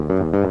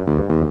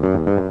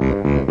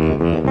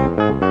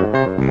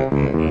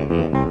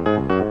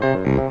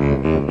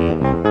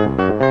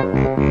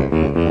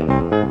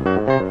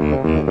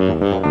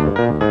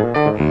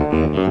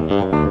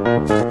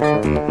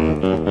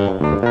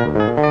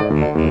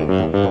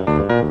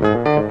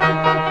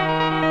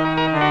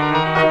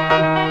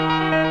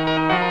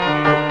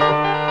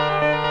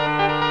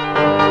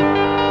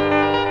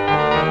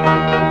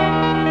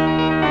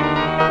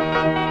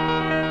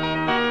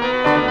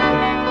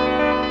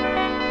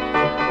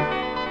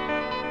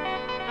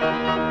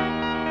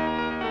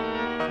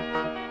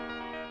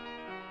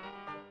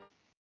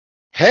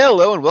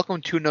Hello and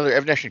welcome to another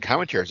Evanescent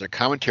Commentaries, our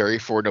commentary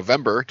for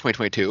November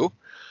 2022.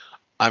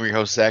 I'm your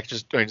host, Zach.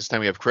 Just joining this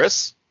time we have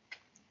Chris.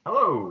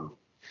 Hello.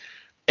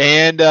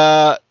 And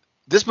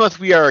this month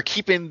we are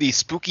keeping the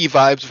spooky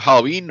vibes of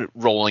Halloween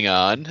rolling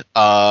on.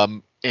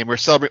 And we're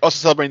also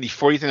celebrating the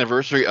 40th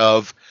anniversary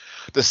of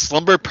the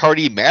Slumber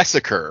Party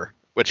Massacre,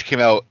 which came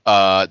out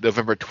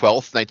November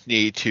 12th,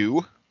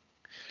 1982.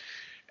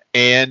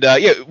 And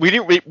we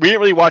didn't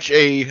really watch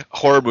a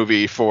horror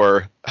movie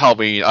for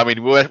Halloween. I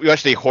mean, we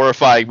watched a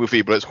horrifying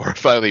movie, but it's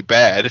horrifyingly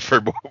bad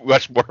we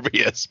watched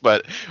Morbius.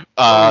 But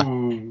now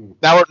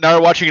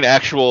we're watching an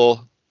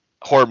actual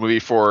horror movie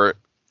for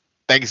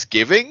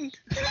Thanksgiving.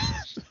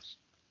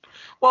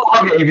 Well,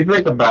 okay, if you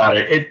think about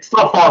it, it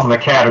still falls in the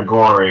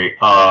category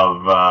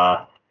of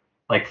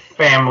like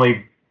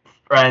family,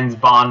 friends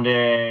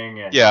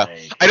bonding. And, Yeah,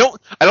 like, I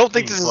don't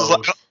think being this is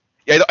like,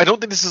 close. I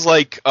don't think this is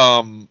like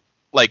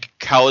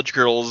college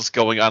girls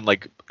going on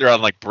like they're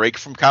on like break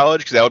from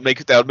college because that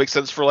would make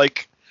sense for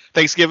like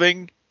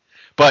Thanksgiving,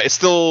 but it's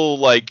still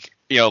like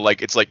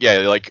like it's like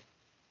like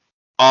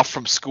off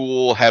from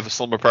school, have a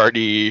slumber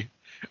party.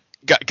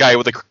 Guy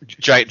with a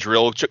giant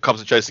drill comes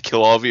and tries to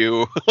kill all of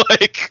you.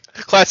 Like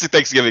classic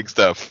Thanksgiving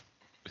stuff.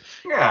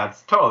 Yeah,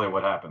 it's totally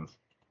what happens.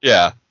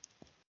 Yeah.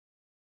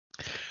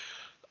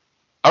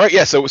 All right.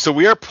 Yeah. So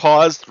we are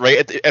paused right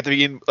at the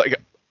beginning,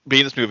 like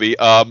beginning of this movie.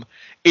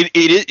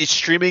 It's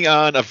streaming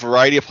on a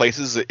variety of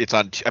places. It's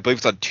on, I believe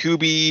it's on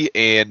Tubi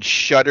and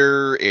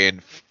Shudder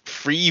and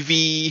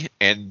Freevee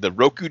and the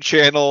Roku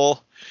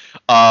channel.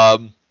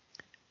 And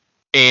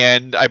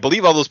I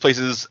believe all those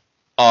places,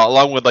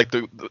 along with like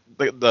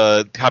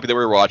the copy that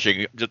we were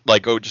watching,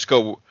 just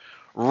go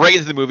right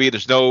into the movie.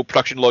 There's no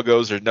production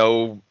logos. There's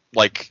no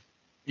like,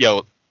 yeah,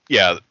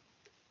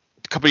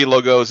 company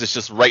logos. It's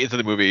just right into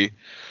the movie.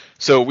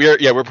 So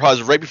we're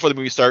paused right before the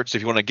movie starts. So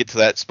if you want to get to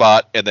that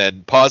spot and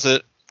then pause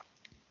it,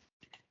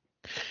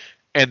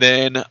 and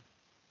then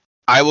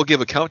I will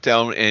give a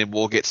countdown and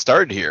we'll get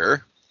started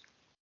here.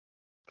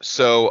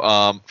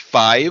 So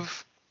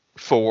 5,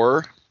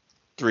 4,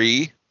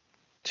 3,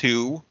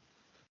 2,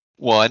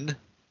 1,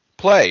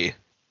 play.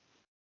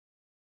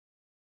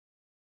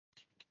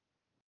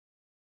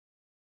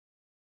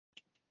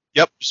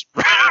 Yep, just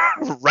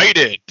right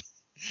in.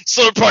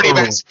 Slumber Party Oh.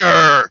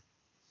 Massacre.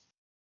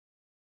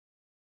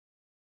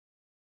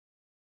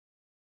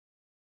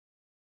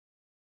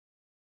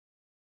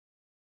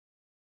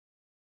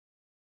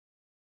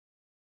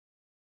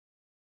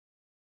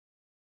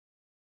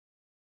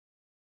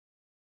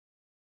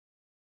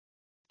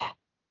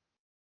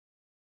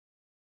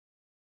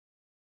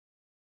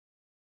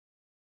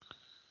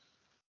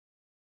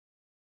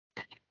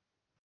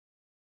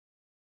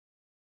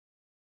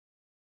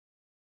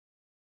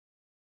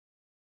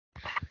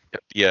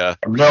 Yeah,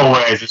 In no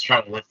way is this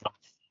trying to lift up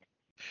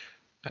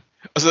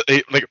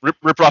like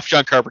rip off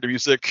John Carpenter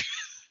music.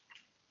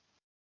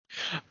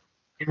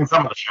 even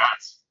some of the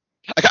shots.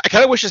 I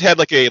kind of wish it had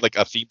like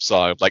a theme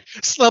song like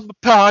Slumber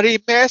Party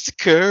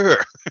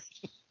Massacre.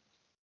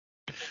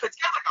 It's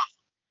got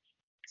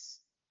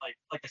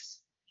like a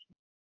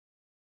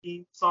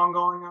theme song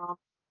going on.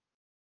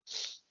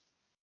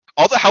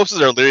 All the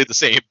houses are literally the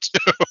same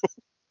too.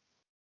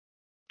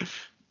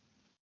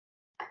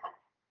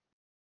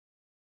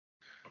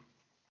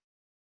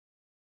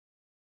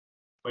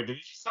 Wait, did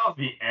you just tell us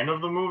the end of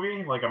the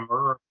movie? Like a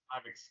murder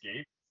live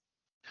escape?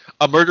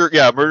 A murder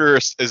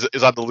is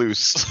on the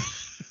loose.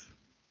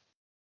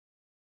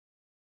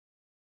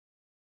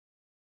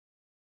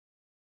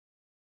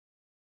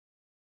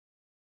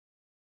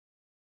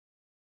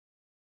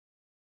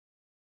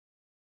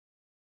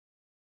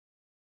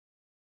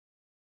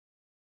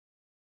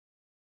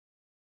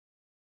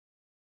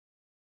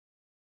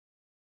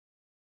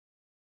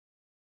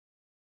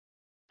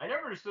 I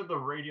never understood the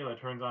radio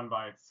that turns on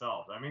by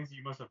itself. That means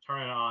you must have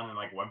turned it on and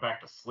like went back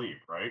to sleep,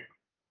 right?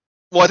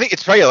 Well, I think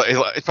it's probably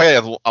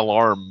an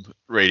alarm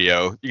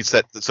radio. You can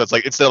set so it's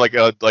like instead of like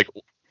a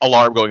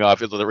alarm going off,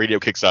 the radio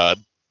kicks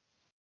on.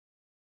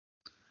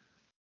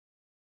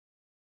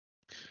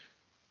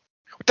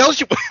 What the hell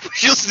she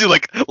she used to do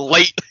like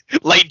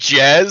light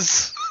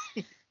jazz?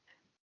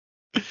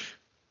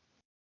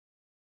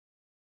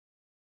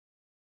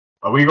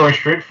 Are we going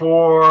straight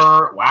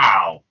for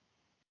wow?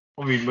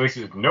 We'll be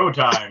wasted no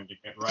time to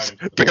get right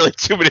into the Barely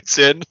 2 minutes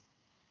in,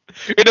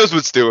 it knows what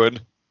it's doing.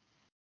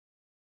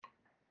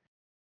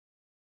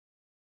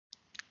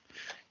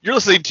 You're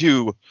listening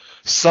to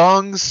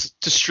Songs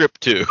to Strip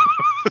To.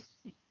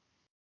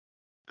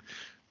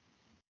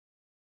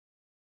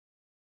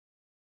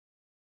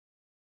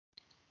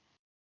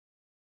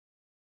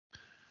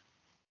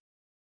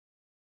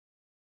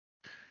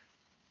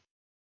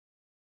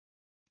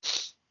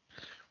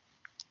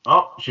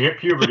 She hit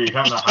puberty.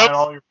 Time to hide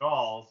all your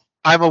dolls.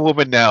 I'm a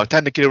woman now.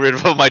 Time to get rid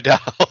of all my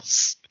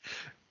dolls.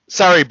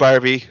 Sorry,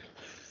 Barbie.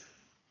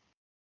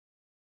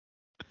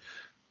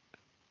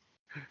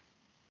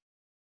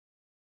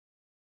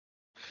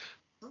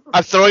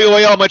 I'm throwing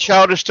away all my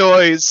childish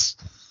toys.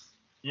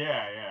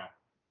 Yeah,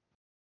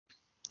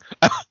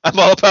 yeah. I'm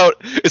all about.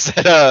 Is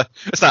that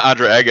it's not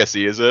Andre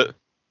Agassi, is it?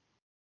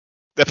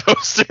 That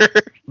poster.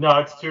 No,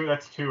 it's too.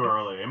 That's too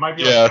early. It might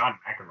be Yeah. like John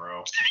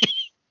McEnroe.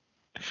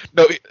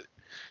 No.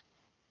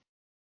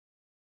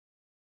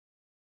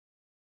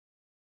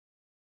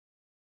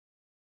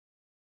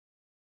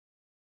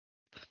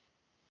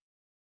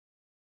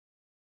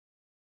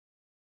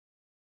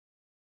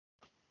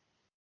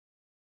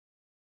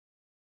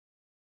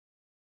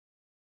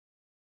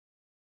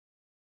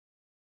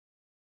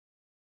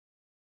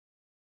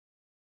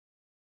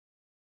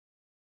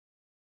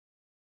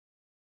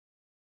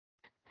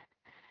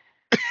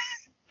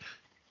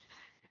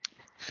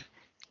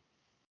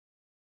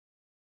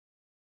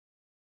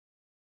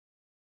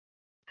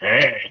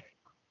 Hey.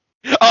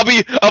 I'll be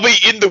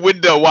in the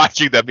window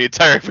watching them the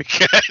entire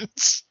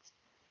weekend.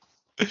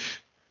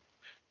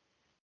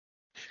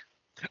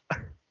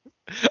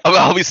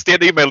 I'll be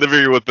standing in my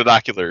living room with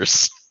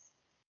binoculars.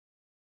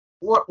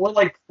 What?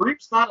 Like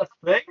creep's not a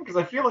thing? Because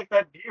I feel like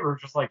that neighbor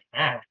just like,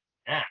 yeah.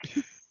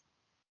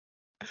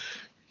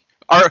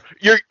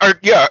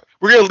 Yeah,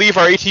 we're gonna leave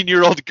our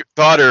 18-year-old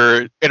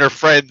daughter and her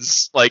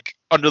friends like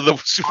under the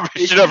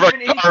supervision of our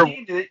car.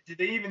 Did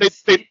they even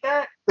state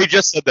that? They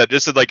just said that.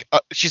 Just said like,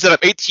 she said, "I'm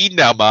 18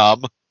 now,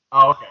 Mom."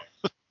 Oh, okay.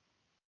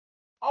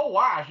 Oh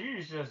wow,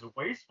 she's just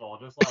wasteful,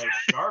 just like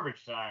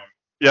garbage time.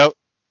 Yep.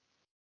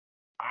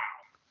 Wow.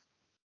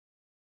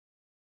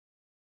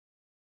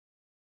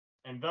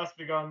 And thus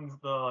begins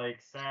the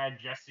like sad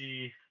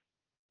Jesse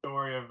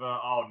story of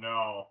oh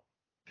no.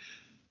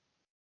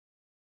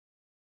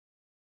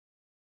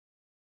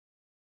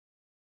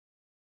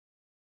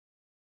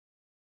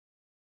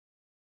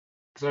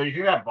 So you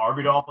think that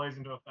Barbie doll plays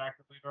into a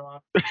factor later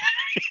on?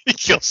 He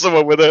kills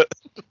someone with it.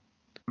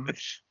 I'm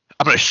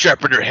gonna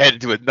sharpen her head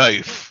into a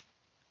knife.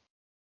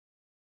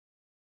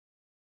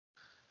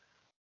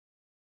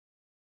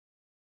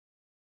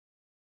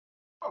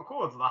 Oh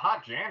cool, it's the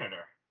hot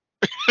janitor.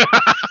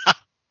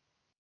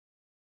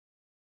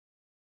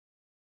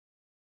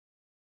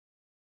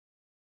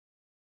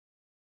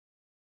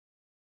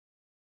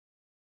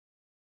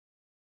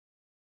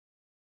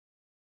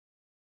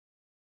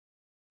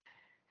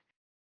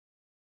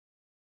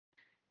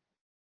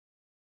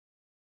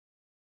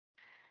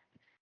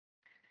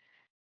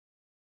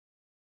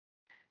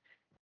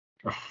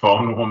 A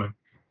phone woman.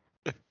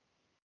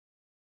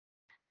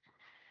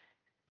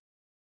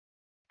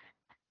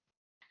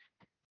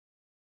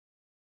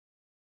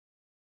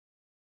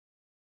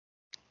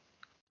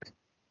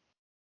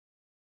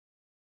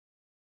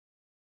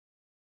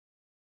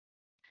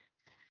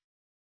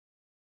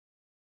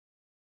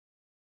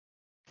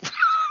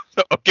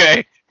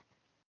 Okay.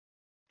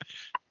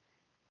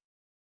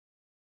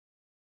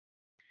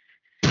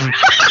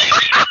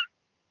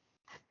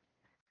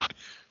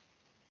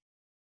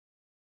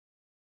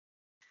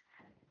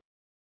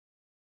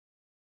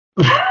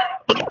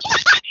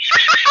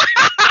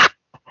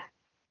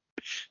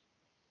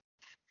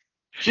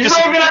 She's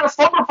not even at a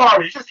slumber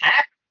party. She's just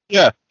happy.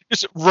 Yeah,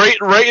 just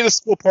right in the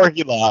school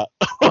parking lot.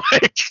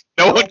 Like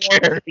no one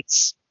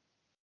cares.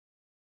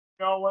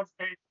 No one's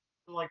paid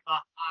for like the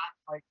hot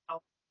like.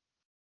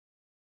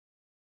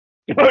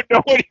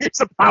 No one hears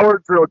a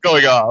power drill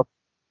going off.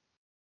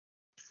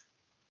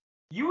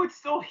 You would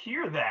still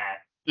hear that.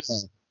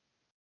 Just,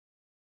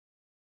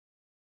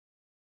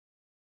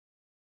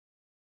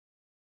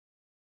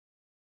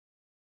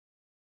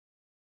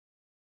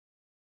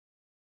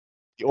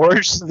 the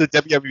origins of the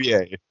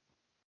WNBA.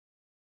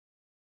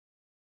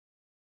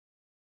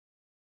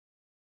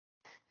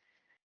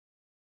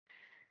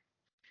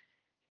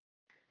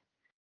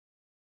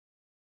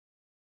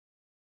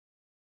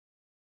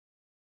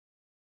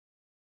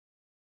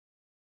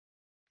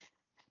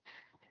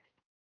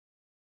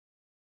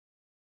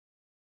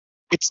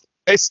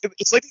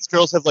 It's like these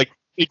girls have like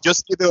they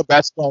just gave them a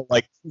basketball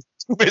like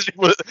 2 minutes.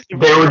 They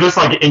were just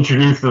like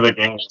introduced to the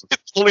game.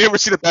 Only ever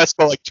seen a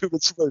basketball like 2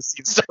 minutes before the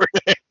scene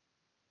started.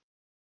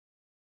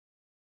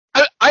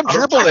 I'm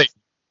dribbling.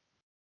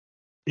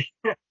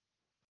 But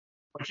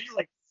she's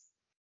like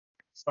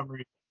some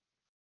reason.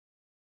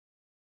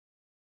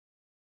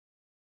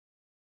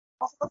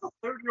 Also, that's a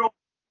 30-year-old.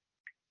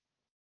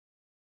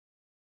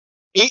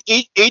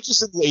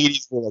 Ages in the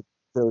 80s were like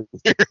very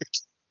weird.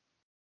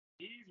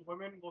 These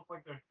women look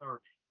like they're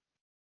 30.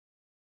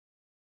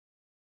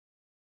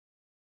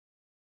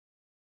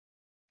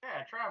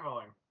 Yeah,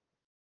 traveling.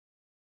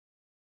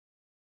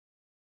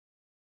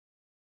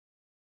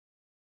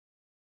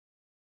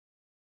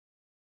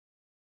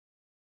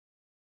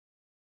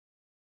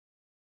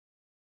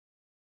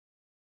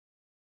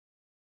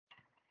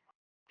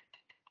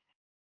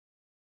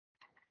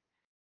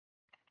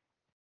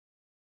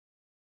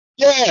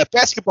 Yeah,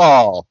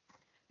 basketball.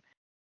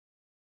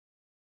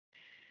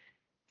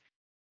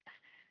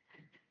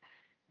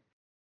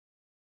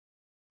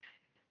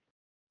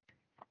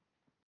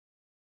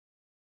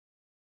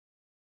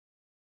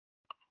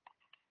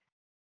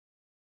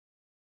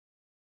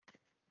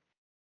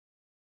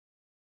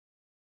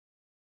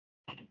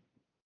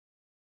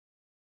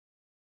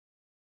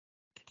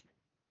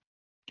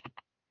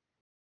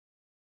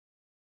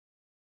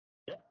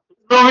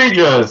 movie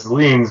just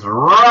leans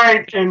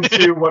right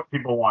into what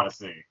people want to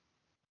see.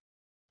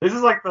 This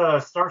is like the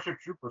Starship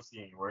Trooper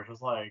scene where it's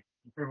just like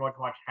you pretty much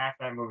watch half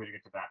that movie to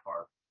get to that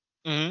part.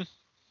 Mm-hmm.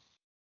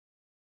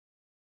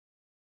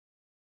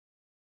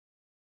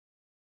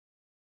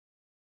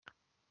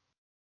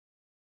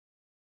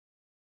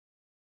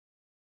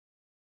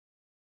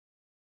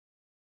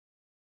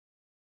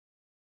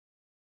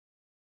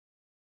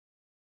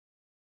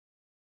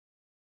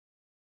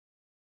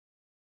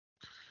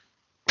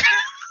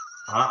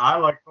 I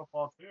like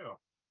football too.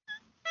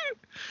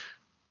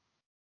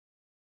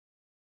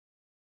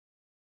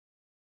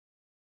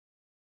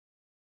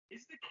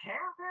 Is the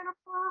cameraman a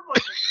perv?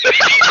 Like,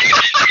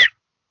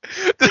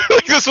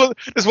 Like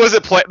this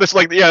wasn't planned. This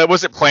like yeah, it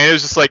wasn't planned. It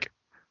was just like,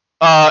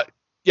 yeah,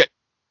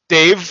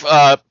 Dave,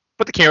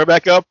 put the camera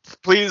back up,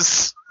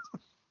 please.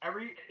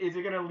 is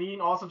it gonna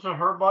lean also to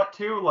her butt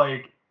too?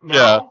 Like, no.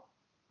 Yeah.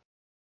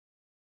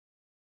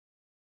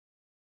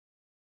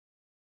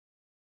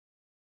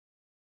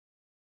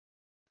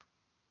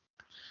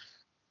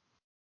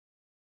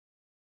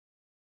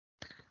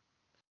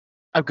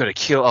 I'm gonna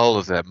kill all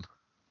of them.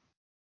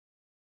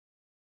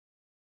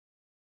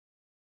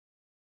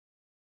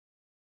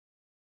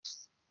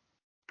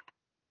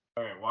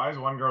 Okay, why is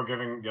one girl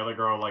giving the other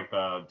girl like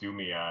the do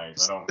me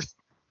eyes? I don't.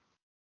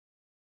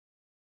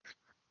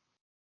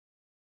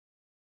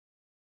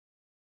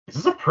 Is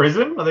this a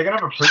prison? Are they gonna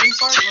have a prison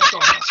fight? What's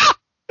going on?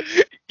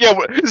 Yeah,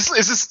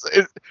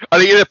 are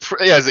they in a?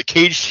 Yeah, is it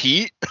caged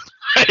heat?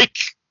 Like,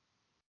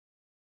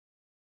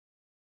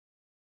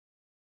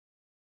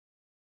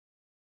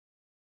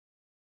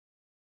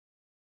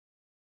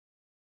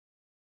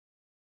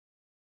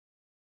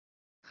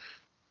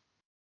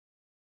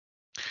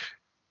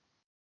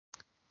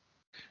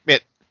 man,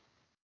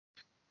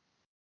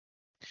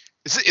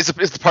 is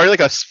the party like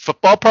a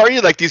football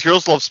party? Like these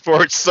girls love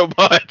sports so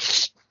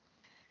much.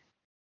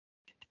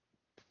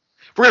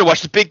 We're gonna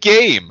watch the big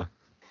game.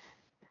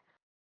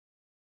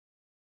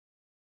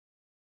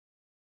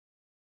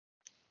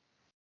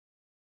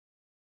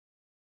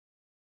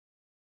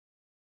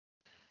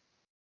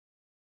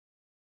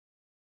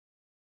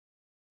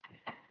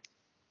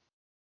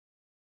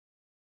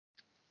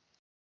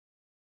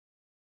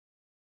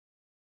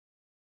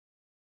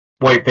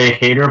 Wait, they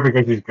hate her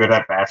because she's good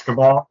at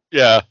basketball?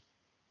 Yeah.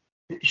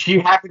 She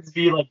happens to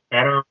be like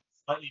better,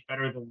 slightly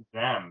better than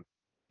them.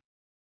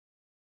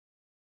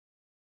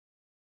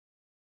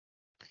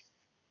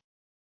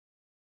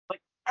 Like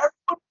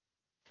everyone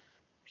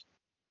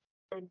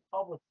in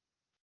public.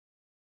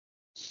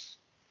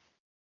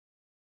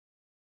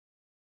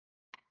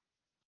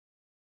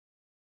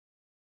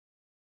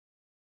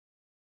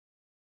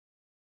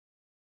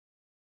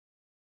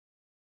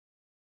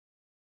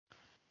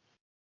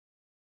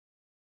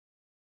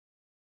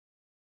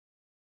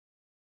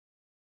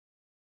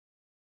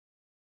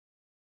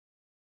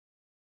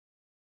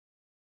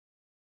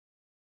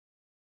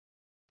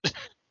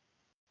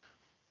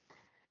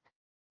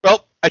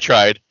 Well, I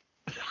tried.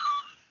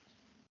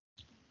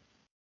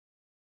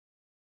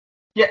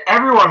 Yeah,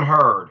 everyone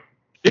heard.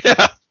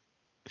 Yeah.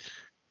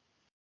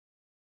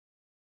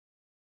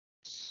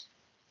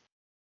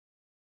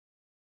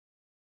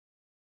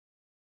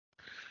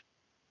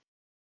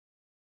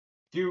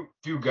 Do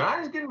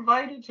guys get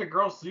invited to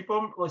girls'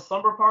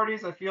 slumber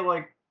parties? I feel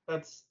like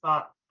that's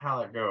not how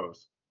that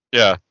goes.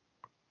 Yeah.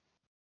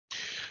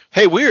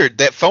 Hey, weird.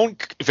 That phone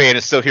van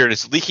is still here and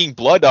it's leaking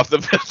blood off the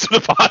to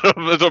the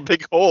bottom of the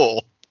big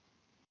hole.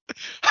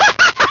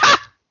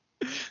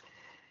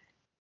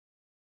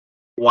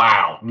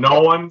 Wow,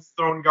 no one's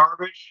thrown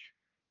garbage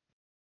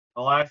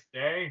the last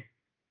day.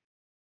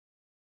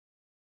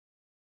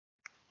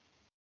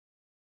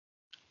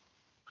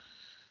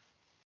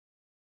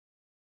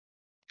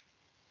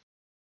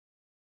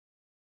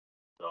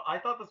 So I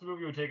thought this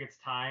movie would take its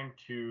time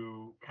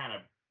to kind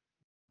of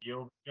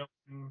yield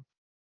something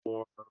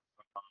for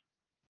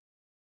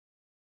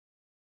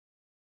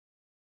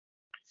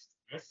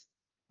this.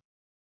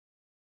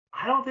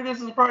 I don't think this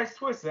is a surprise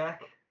twist,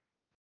 Zach.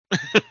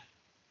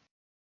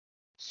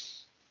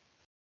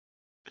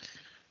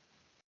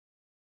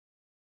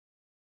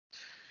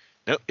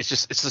 No, it's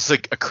just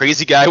like a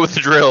crazy guy with a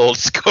drill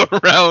just going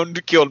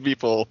around killing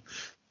people.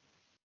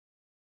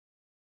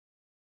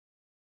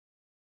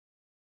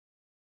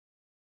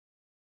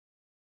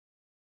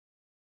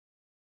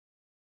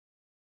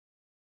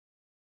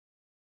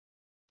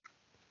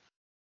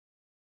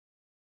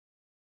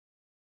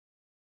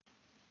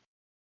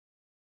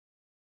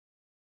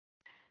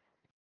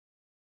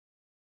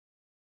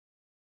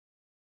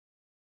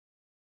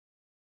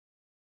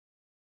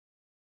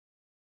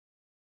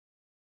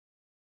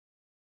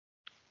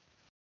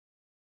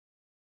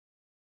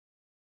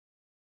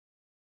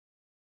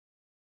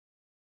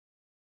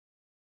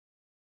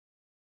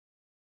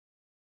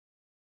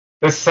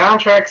 The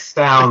soundtrack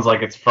sounds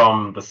like it's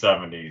from the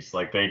 70s.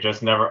 Like they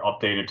just never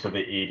updated to the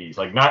 80s.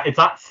 Like it's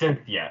not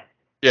synth yet.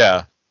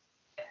 Yeah.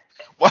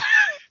 What?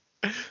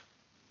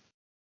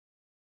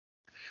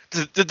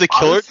 Did the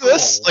killer do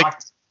this? Like,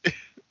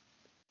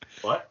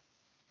 what?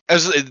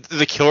 as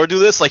the killer do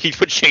this, like he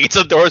put chains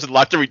on doors and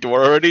locked every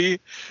door already.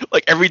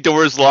 Like every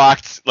door is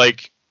locked.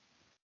 Like,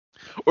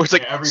 or it's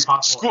like every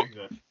possible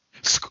exit.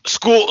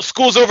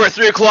 School's over at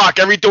 3:00.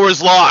 Every door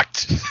is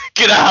locked.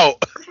 Get out.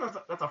 I'm pretty sure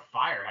that's a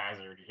fire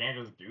hazard. You can't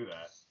just do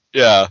that.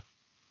 Yeah.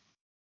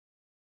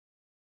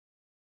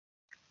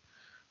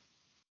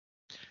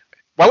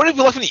 Why would it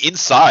be left on the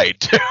inside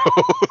too?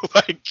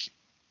 Like.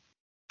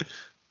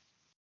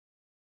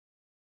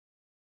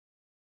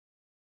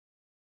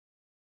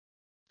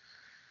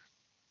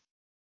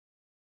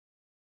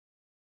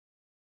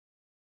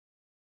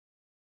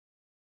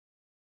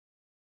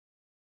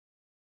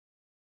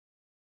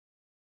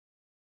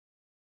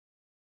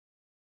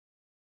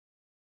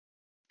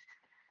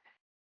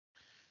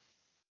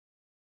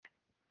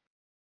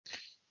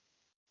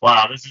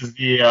 Wow, this is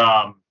the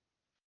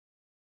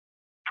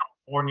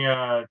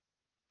California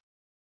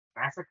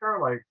massacre.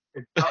 Like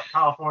it's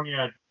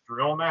California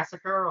drill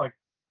massacre. Like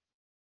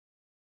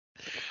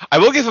I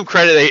will give him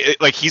credit.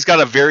 Like he's got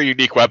a very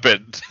unique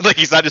weapon. Like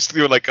he's not just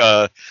doing like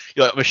a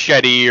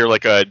machete or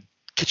like a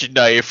kitchen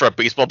knife or a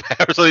baseball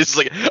bat or something. It's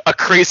like a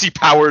crazy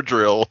power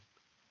drill.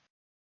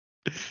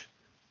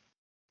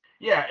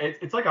 Yeah,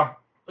 it's like a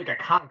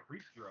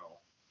concrete drill.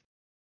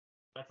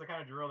 That's the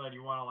kind of drill that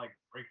you want to like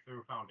break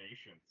through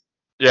foundations.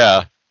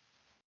 Yeah.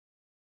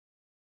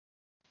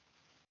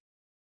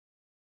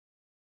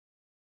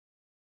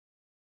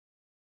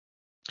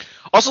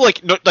 Also,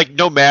 like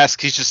no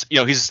mask. He's just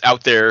he's just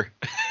out there.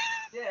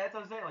 Yeah, that's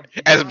what I'm saying. Like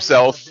as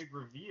himself. A big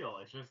reveal.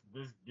 It's just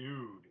this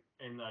dude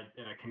in a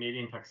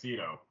Canadian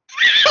tuxedo.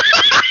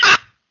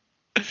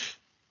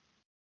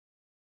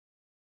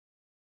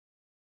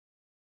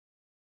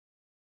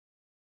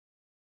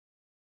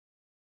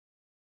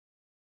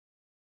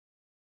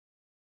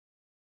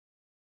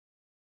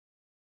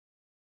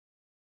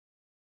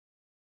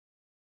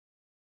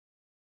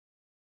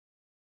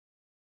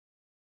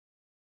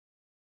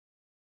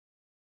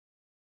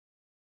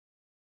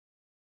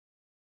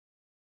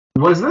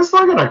 Was this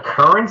like an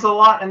occurrence a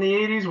lot in the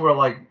 80s where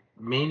like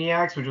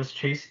maniacs would just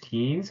chase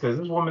teens? Because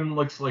this woman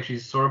looks like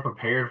she's sort of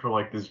prepared for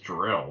like this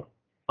drill.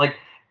 Like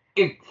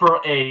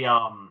for a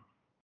to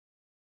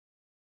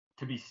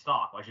be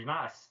stalked. Like she's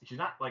not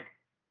like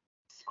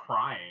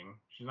crying.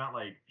 She's not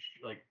like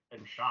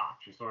in shock.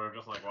 She's sort of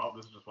just like, well,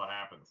 this is just what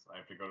happens. I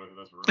have to go to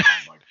this room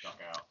and like duck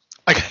out.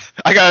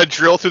 I gotta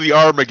drill through the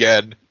arm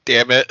again.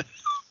 Damn it.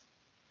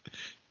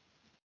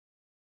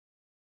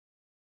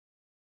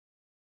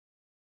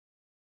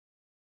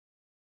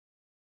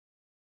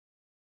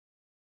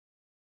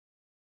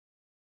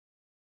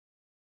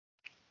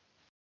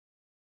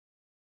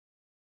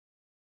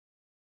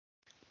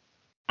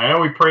 I know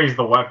we praise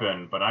the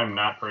weapon, but I'm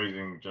not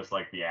praising just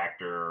like the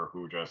actor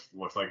who just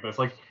looks like this.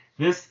 Like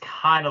this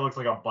kind of looks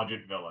like a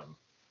budget villain.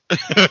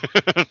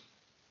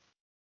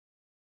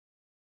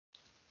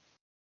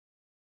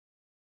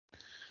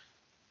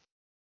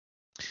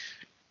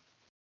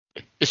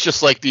 It's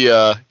just like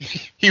the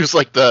he was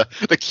like the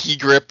key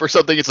grip or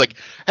something. It's like,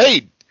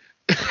 hey,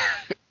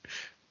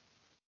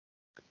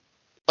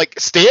 like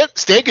Stan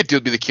could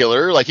be the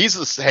killer. Like he's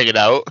just hanging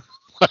out.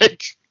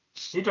 Like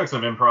he took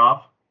some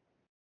improv.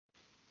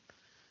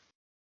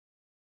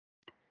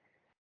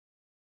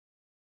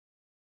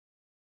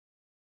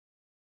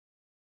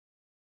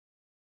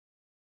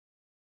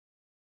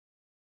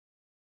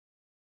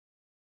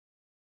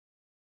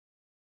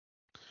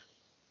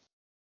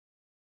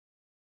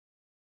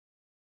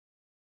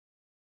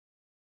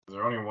 Is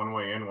there only one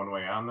way in, one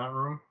way out in that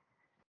room?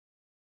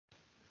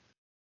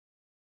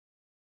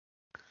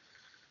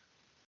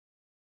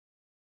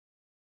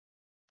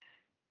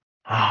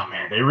 Oh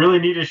man, they really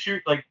need to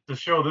shoot like to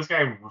show this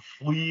guy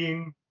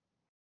fleeing.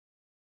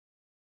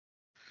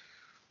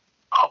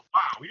 Oh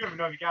wow, we don't even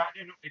know if you got.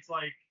 It's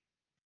like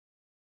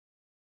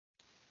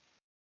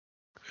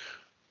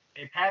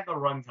they pad the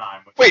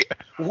runtime. Wait,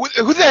 who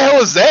the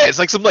hell is that? It's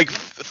like some like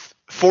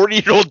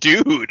 40-year-old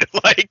dude.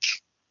 Like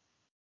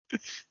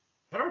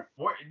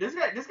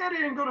this guy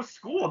didn't go to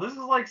school. This is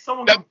like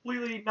someone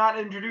completely not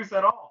introduced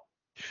at all.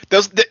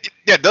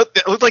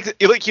 It looked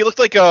like he looked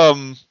like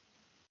Gallagher.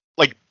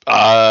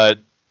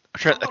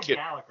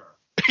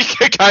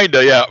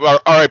 Kinda, yeah.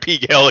 R.I.P.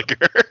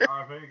 Gallagher.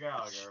 R.I.P.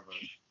 Gallagher,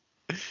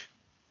 but.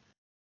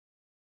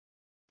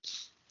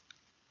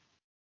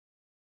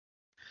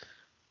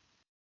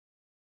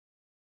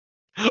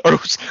 Or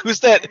who's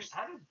that?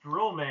 How does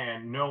Drill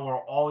Man know where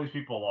all these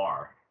people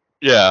are?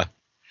 Yeah,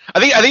 I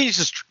think he's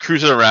just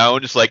cruising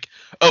around, just like,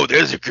 oh,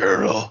 there's a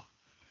girl.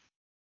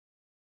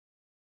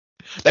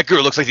 That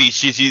girl looks like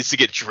she needs to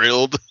get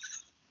drilled.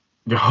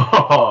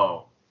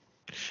 Oh.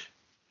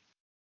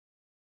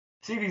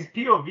 See, these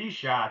POV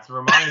shots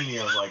remind me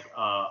of like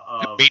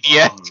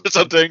Maniac or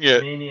something. Yeah.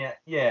 Maniac.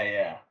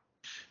 Yeah.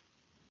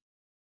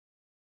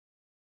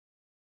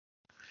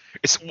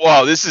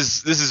 Wow. This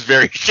is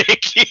very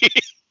shaky.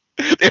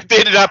 they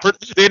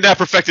did not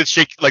perfected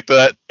shake like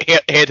the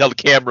handheld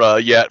camera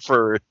yet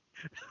for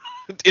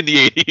in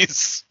the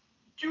 80s.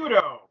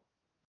 Judo.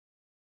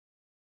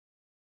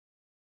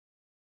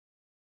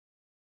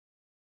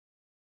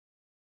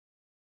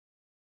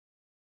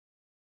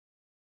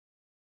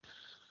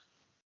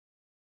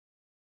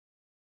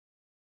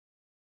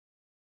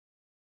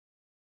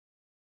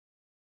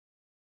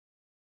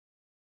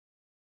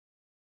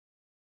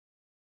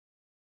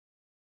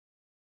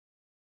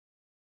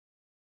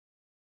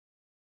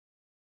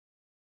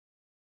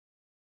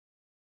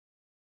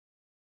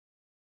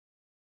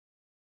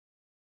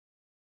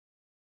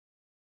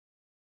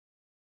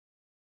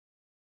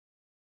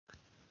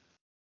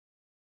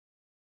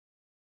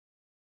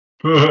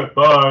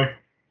 Bye.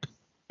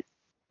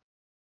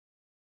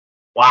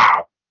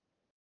 Wow.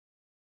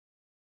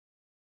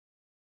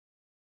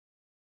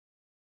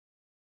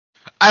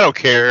 I don't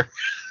care.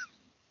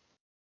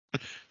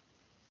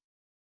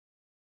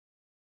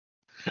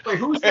 Wait,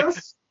 who's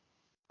this?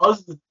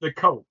 Us, the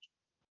coach.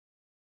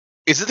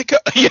 Is it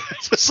the yeah?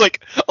 It's just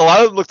like a lot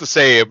of them look the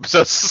same.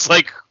 So it's just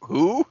like,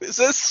 who is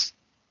this?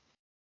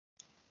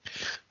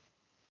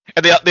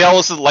 And they all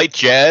listen to light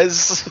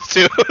jazz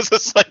too. It's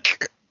just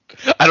like,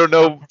 I don't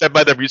know that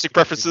by their music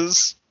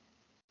preferences.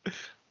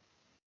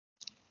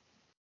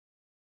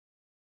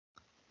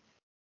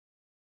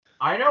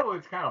 I know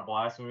it's kind of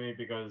blasphemy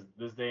because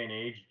this day and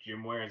age,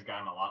 gym wear has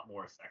gotten a lot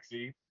more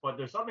sexy, but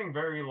there's something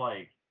very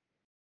like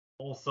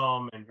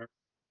wholesome and very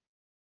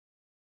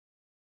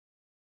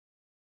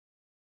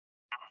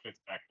outfits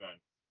back then.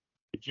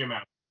 The gym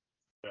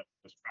outfit,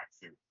 this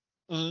tracksuit.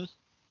 Mm.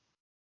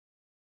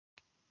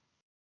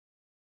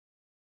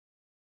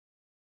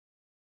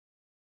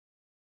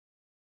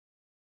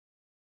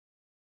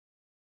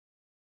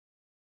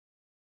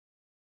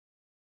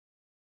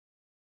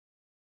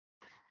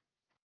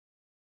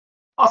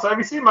 Also, have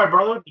you seen my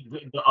brother,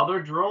 the other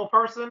drill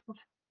person?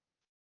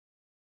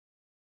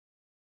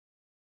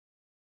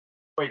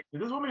 Wait,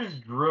 did this woman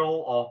just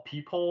drill a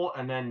peephole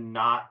and then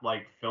not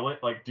like fill it,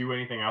 like do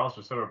anything else,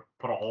 just sort of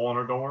put a hole in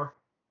her door?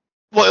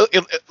 Well,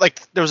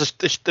 like there's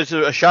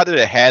a shot that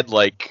it had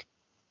like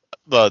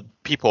the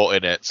people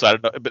in it, so I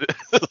don't know,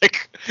 but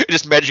like it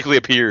just magically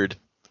appeared.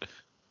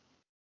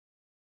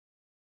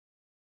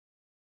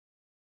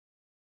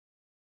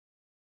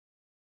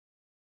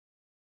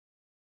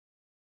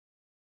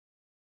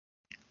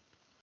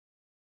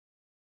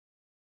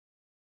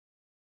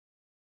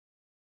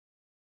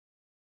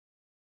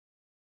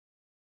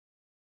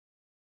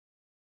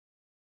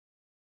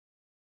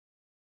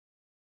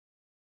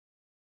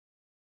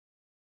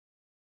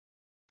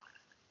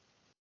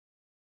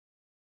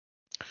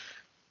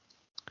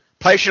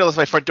 Probably should have left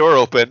my front door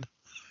open.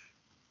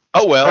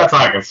 Oh well, That's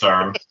not a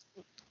concern.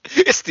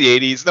 it's the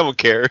 '80s. No one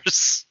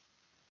cares.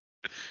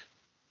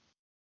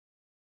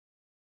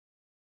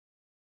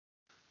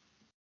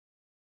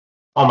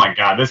 Oh my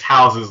god, this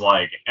house is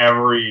like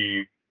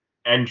every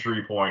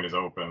entry point is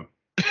open.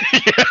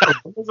 Yeah.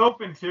 It's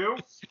open too?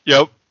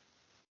 Yep.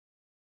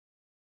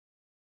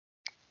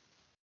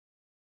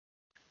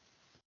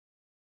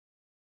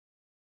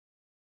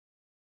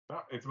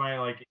 Oh, it's my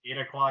like 8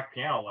 o'clock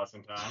piano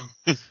lesson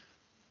time.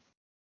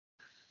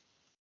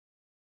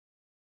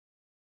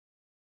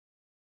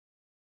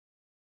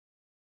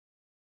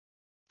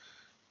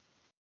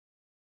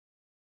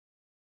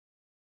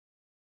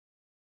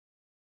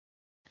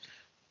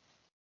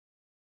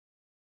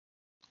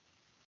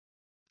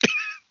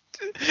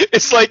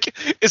 It's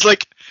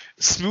like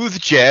smooth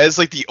jazz,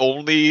 like the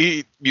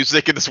only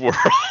music in this world.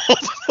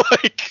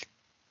 Like,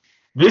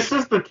 This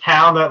is the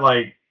town that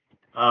like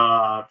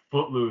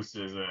Footloose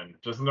is in.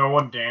 Just no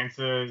one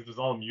dances. There's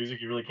all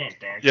music you really can't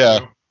dance yeah.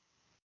 to.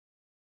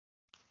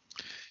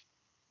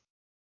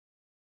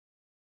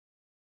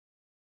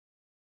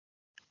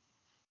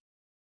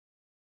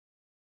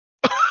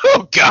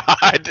 Oh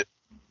God.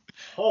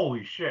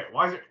 Holy shit!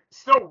 Why is it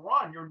still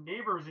run? Your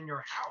neighbor's in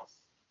your house.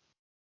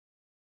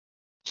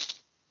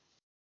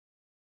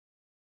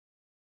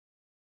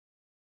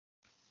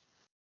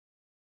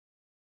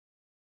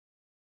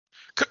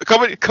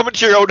 Come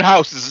into your own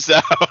house is the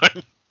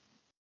sound.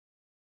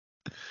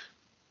 Is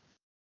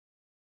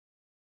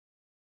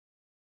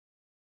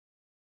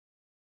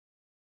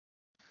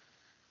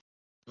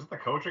this the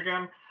coach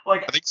again?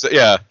 Like, I think so.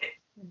 Yeah.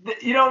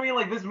 you know what I mean?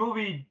 Like, this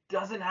movie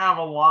doesn't have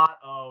a lot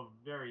of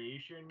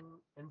variation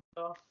and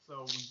stuff,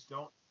 so we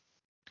don't.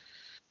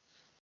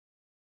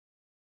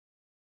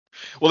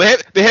 Well,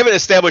 they haven't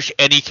established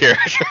any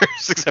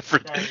characters except for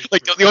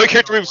like the only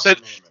character we've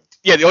said.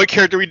 Yeah, the only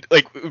character we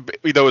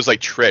know is like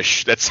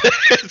Trish. That's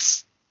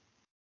it.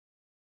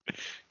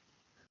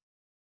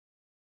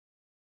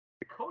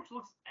 The coach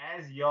looks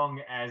as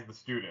young as the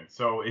student,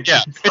 so Yeah,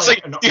 it's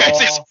like an yeah,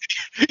 all.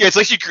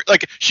 it's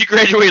like she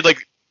graduated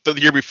like the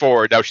year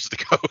before. Now she's the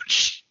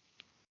coach.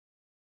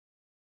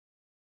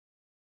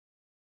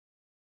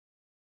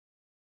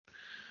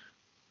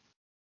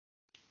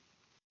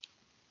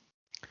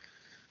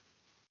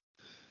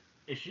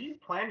 Is she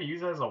planning to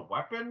use it as a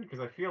weapon? Because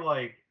I feel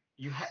like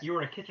you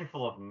were in a kitchen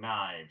full of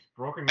knives.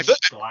 Broken I feel,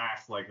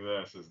 glass like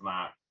this is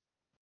not.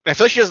 I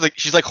feel like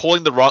she's like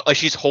holding the wrong, like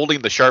she's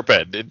holding the sharp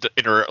end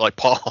in her like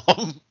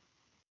palm.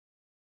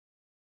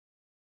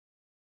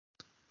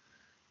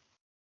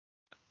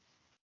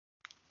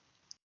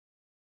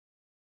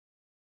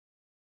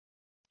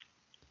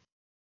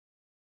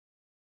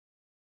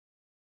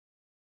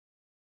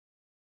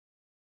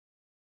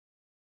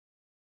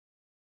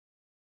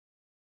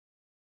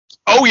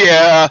 Oh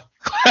yeah,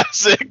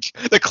 classic,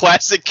 the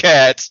classic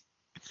cat.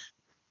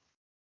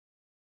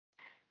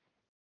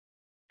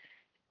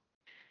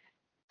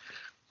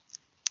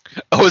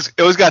 Always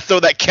got to throw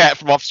that cat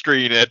from off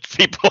screen at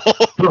people.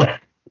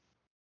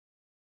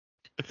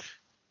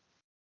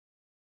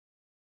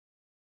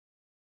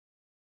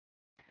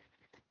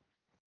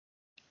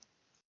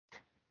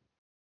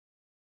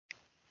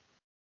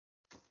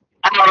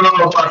 I don't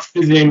know about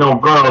squeezing no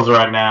girls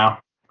right now.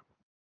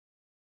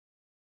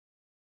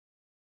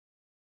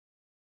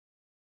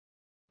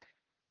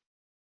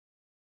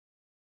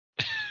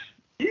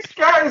 These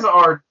guys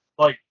are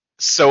like,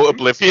 So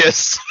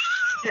oblivious.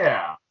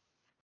 yeah.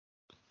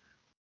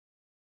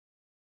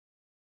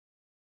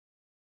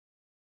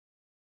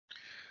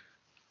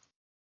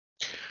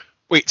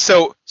 Wait,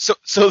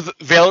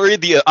 Valerie,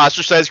 the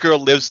ostracized girl,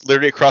 lives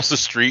literally across the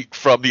street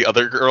from the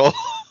other girl.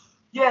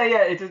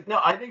 Yeah. No,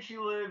 I think she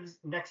lives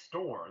next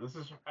door. This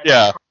is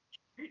Yeah.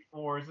 street,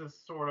 or is this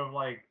sort of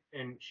like,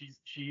 and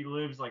she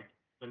lives like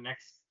the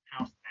next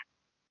house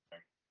down.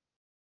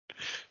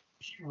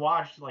 She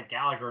watched like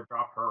Gallagher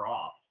drop her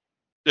off.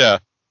 Yeah.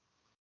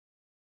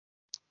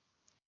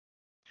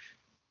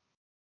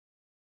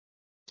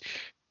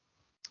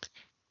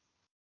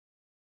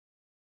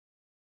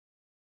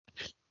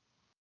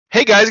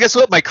 Hey guys, guess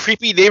what? My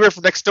creepy neighbor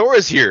from next door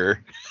is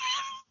here.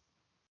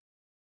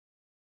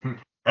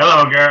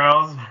 Hello,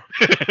 girls.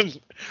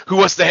 Who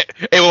wants to?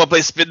 Hey, want to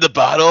play spin the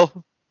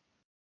bottle?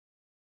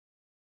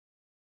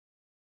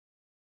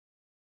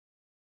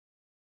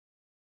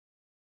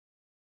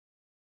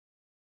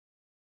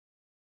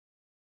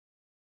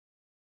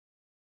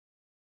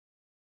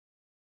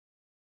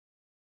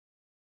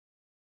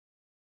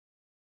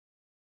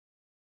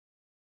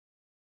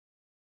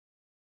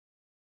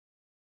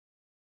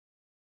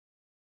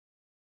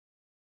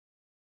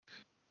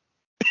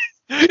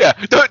 Yeah.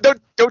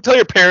 Don't tell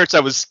your parents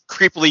I was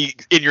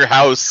creepily in your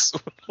house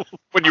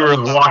when you I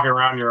were. was walking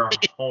around your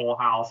whole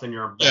house in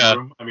your Yeah.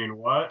 bedroom. I mean,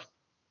 what?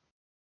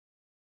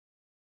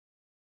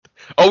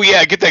 Oh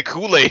yeah, get that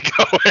Kool-Aid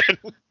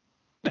going.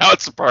 Now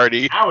it's a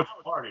party. Now it's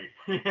a party.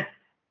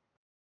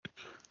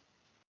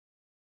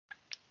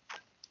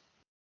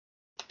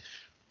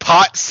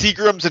 Pot,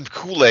 Seagrams, and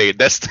Kool-Aid.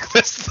 That's The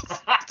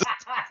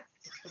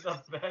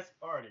best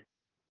party.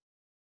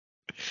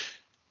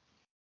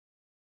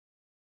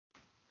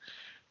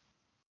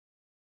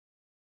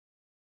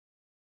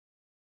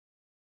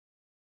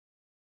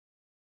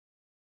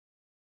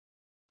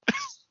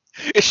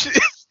 is she,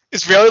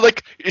 it's really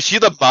like, is she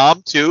the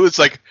mom too? It's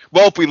like,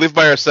 well, if we live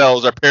by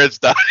ourselves, our parents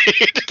died.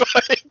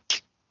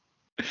 Like,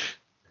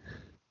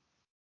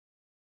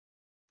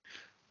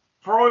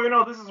 For all we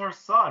know, this is her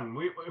son.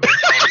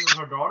 This is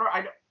her daughter.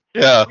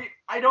 yeah.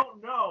 I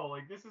don't know.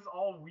 Like, this is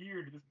all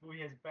weird. This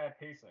movie has bad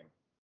pacing.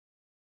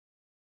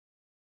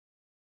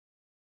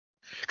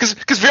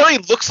 Because Verily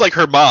looks like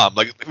her mom.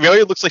 Like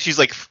Verily looks like she's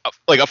like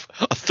a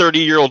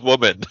 30-year-old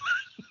woman,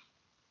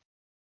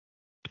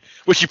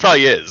 which she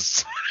probably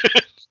is.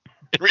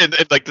 in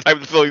like the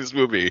time of filming this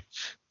movie.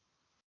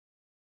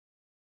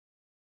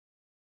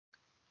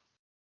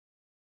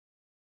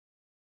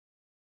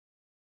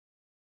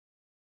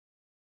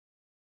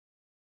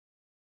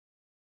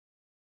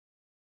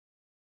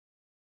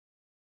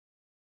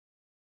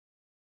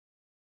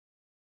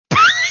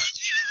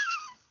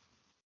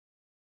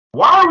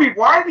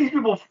 Why are these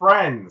people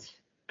friends?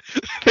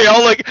 They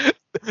all like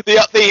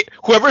they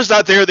whoever's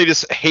not there, they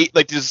just hate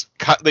they just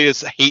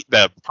hate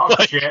them. Talk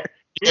Like, shit.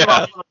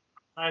 yeah.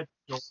 Meanwhile,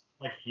 she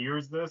like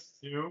hears this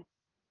too.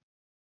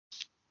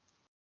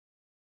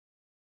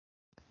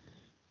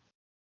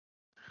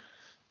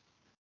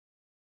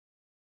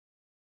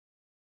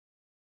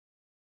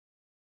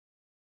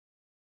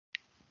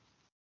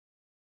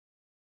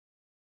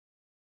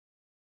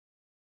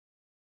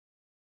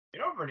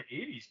 For an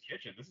 '80s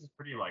kitchen, this is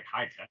pretty like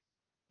high tech.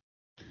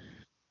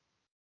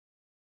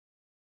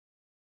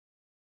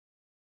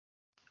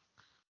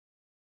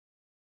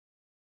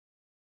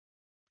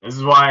 This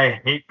is why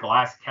I hate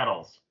glass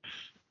kettles.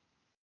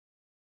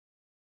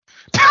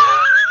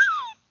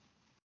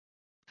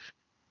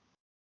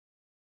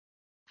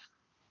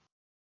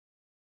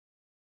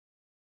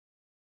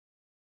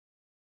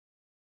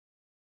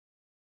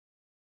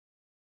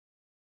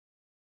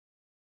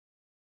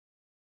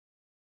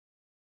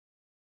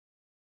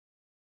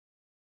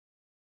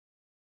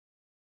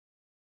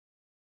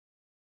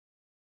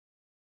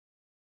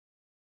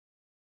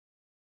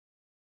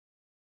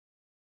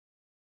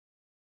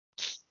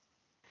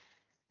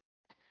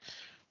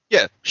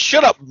 Yeah.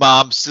 Shut up,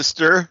 mom,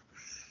 sister. Bro,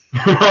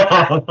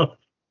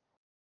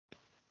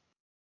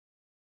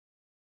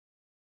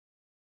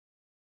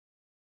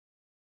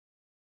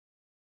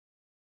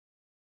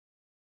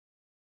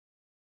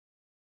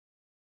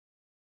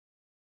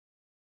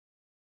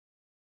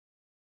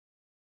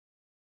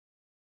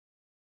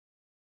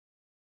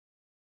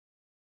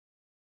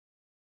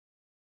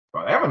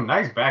 they have a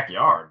nice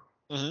backyard.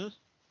 Mm-hmm.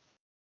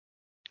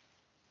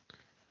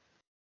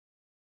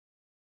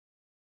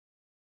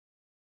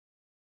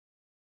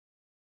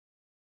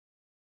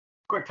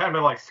 Quick time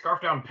to like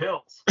scarf down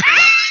pills.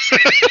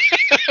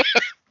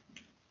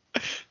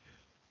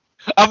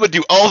 I'm gonna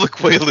do all the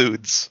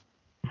Quaaludes.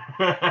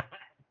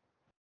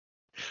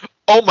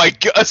 Oh my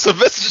god,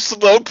 Sylvester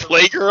Stallone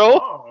Playgirl?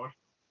 Oh,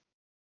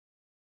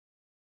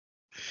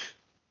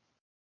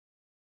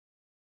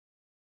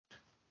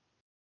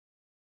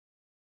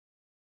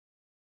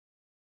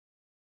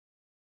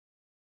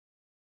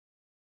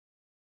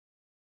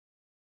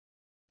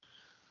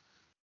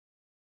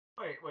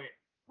 wait.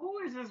 Who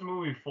is this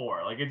movie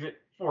for? Like, is it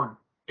for?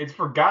 It's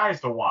for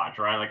guys to watch,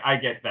 right? Like, I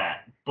get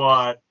that,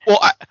 but Well,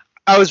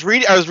 I was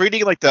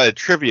reading like the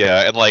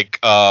trivia and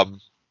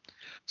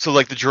so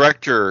like the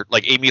director,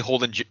 like Amy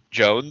Holden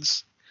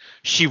Jones,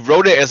 she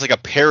wrote it as like a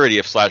parody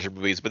of slasher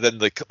movies, but then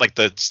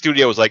the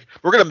studio was like,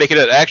 we're gonna make it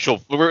an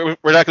actual. We're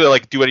not gonna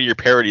like do any of your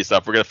parody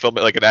stuff. We're gonna film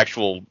it like an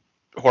actual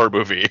horror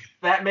movie.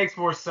 that makes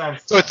more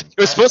sense. So Then. it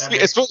was supposed to That be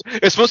makes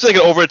it's supposed to be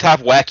like an over the top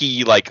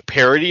wacky like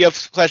parody of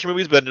slasher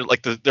movies, but then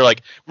like they're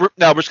like we're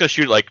just gonna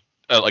shoot like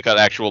an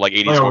actual like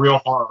 80s like a horror. real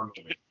horror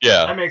movie.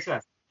 Yeah. That makes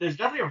sense. There's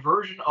definitely a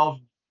version of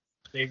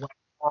they went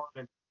hard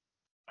and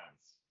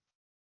sense.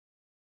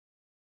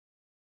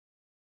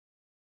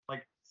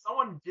 Like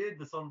someone did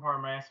the Southern Power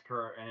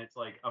Massacre, and it's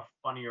like a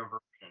funnier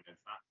version.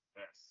 It's not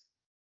this.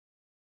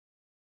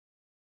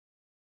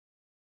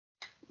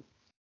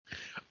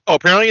 Oh,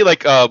 apparently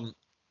like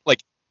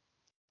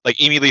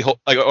Amy Lee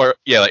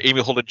like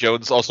Amy Holden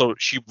Jones also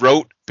she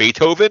wrote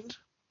Beethoven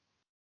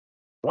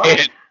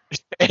What?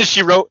 and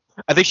she wrote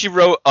I think she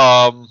wrote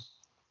yeah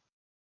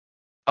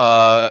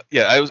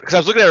I was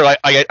looking at her like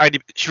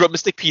she wrote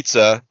Mystic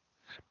Pizza,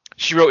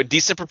 she wrote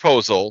Indecent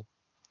Proposal.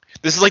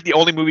 This is like the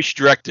only movie she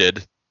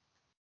directed,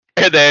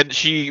 and then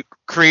she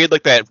created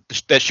like that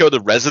show The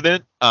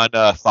Resident on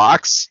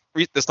Fox.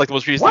 That's like the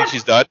most recent thing What?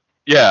 she's done.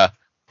 Yeah,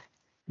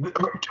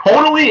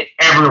 Totally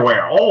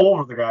everywhere, all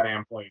over the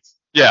goddamn place.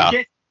 yeah. You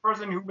can't see the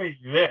person who made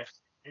this.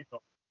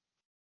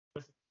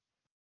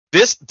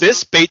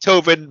 This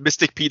Beethoven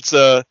Mystic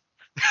Pizza.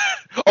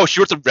 Oh, she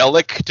wrote a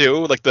Relic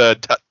too, like the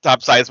top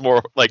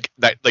Sizemore like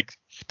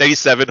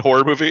 97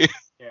 horror movie.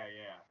 Yeah,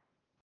 yeah.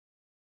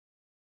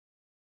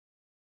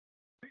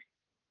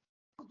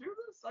 Do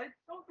this? I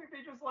don't think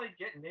they just like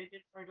get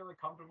naked really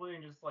comfortably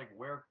and just like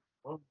wear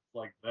clothes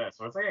like this.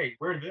 So it's like, hey,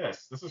 wear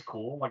this. This is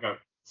cool, like a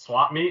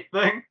swap meet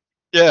thing.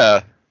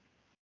 Yeah.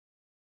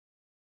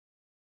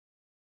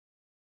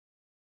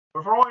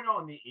 But for all I know,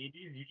 in the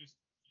 '80s, you just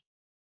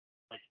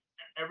like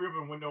every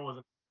open window was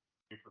a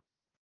for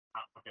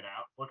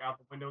not look out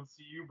the window and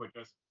see you, but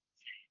just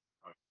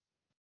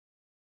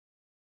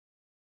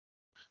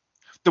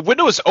The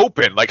window is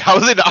open. Like, how are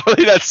they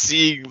not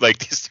seeing like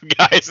these two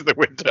guys in the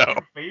window?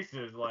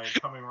 faces like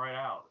coming right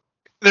out.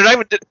 They're not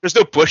even. There's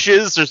no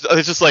bushes. There's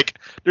just like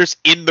there's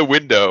in the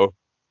window.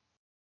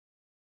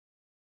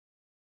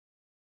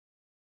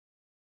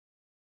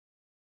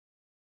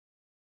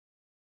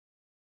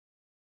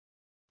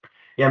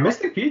 Yeah,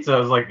 Mystic Pizza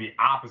is like the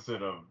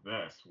opposite of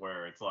this,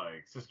 where it's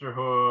like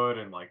sisterhood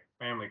and like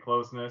family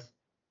closeness.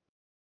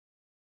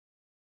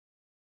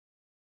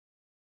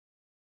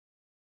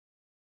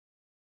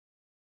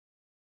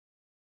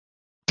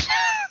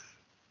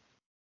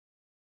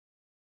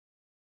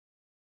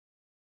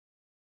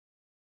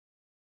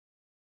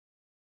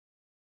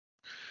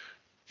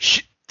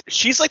 She,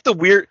 she's like the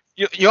weird.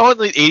 You know in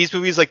the '80s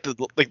movies,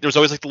 there's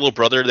always like the little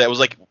brother that was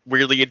like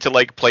weirdly into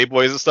like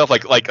Playboys and stuff, Yep.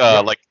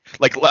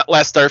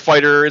 Last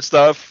Starfighter and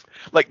stuff.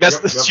 Like Yep,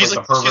 she's like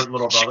like the pervert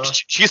little brother,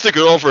 she's the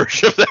girl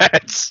version of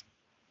that.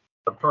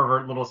 the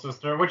pervert little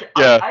sister, which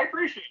Yeah, I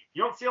appreciate.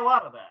 You don't see a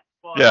lot of that,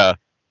 but yeah.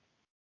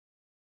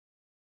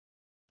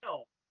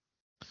 still,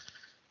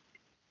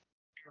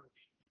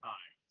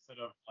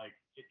 instead of like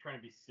it trying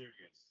to be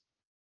serious.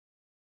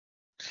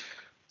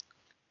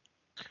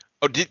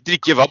 Oh, did he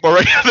give up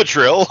already on the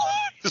drill?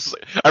 He's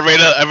like, I ran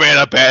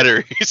out of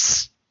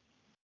batteries.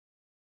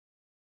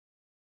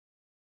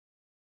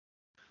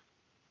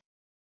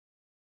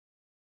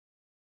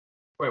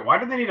 Wait, why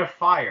do they need a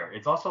fire?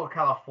 It's also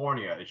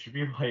California. It should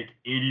be like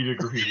 80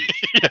 degrees.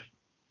 Yeah.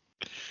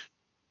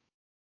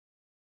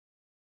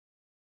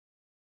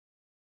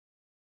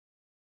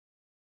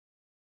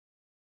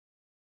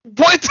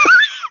 What?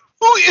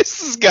 Who is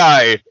this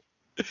guy?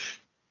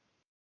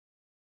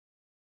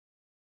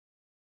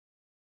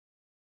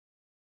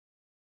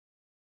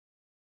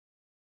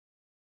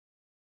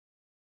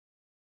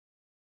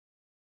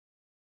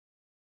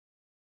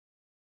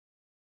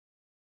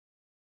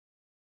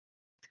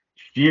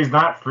 She is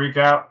not freaked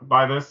out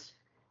by this.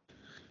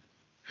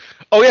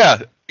 Oh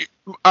yeah,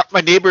 my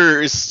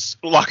neighbor is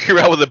walking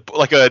around with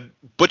a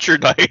butcher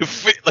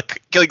knife,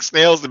 like killing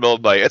snails in the middle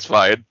of the night. It's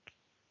fine.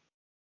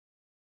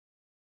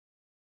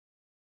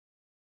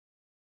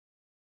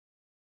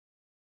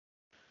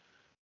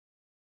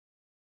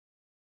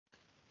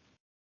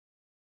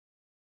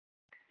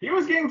 He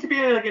was getting to be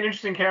like an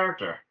interesting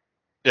character.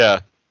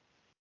 Yeah.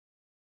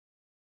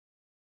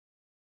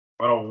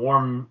 What a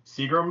warm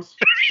Seagrams.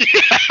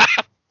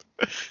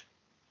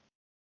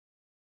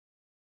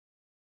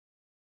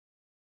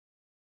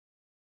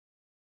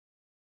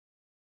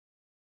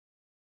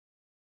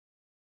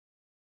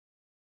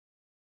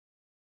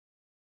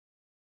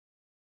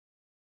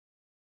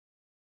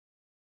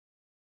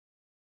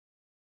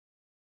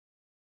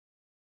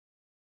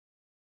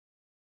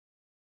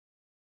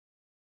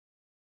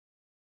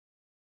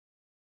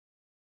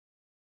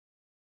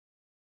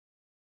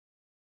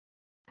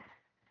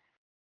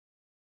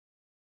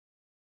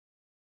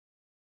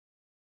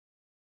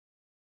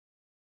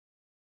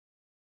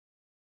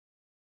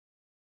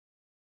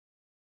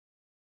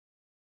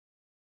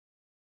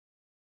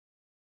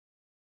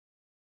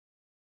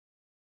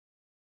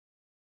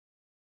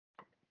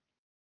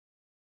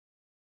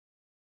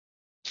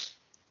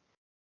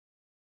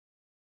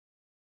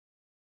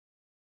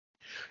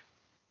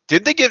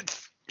 Did they get?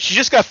 She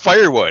just got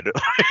firewood.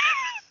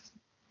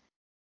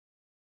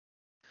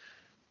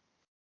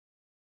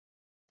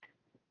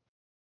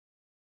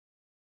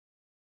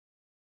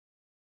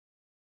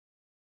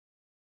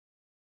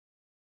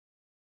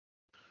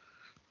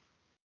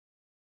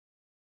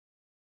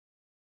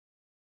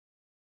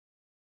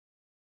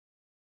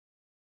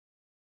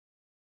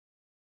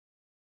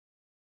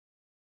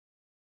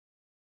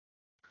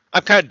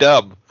 I'm kind of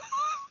dumb.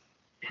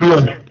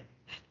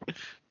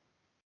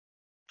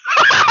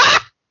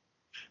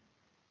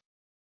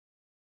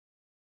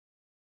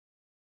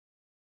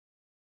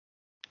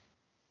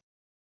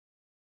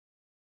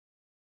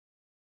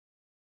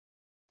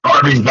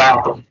 Arby's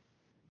back.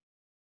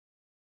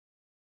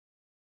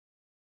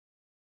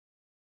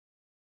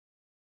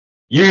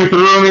 You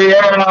threw me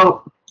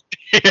out.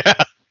 Yeah.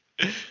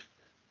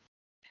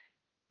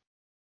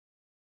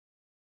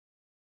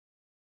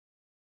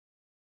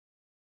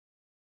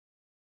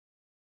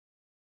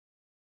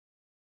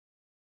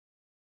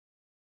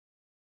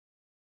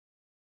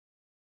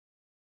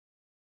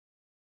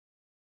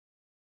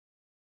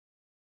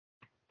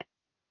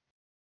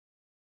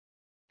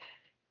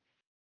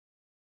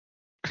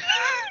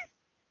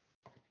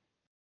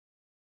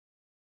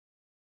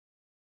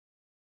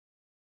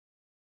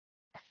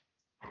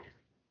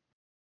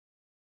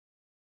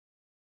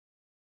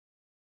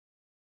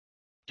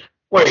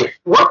 Wait,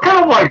 what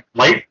kind of like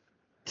light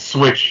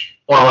switch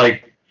or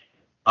like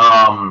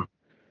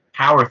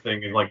power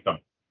thing is like the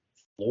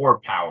floor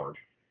powered?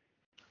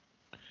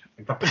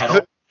 Like the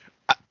pedal?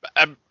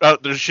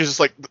 She's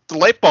just like the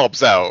light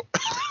bulb's out.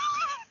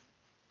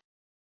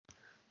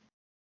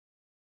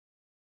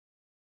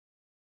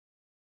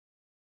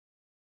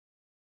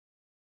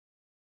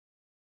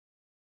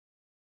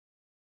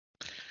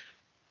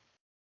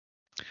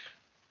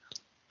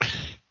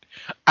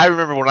 I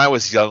remember when I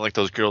was young, like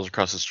those girls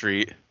across the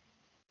street.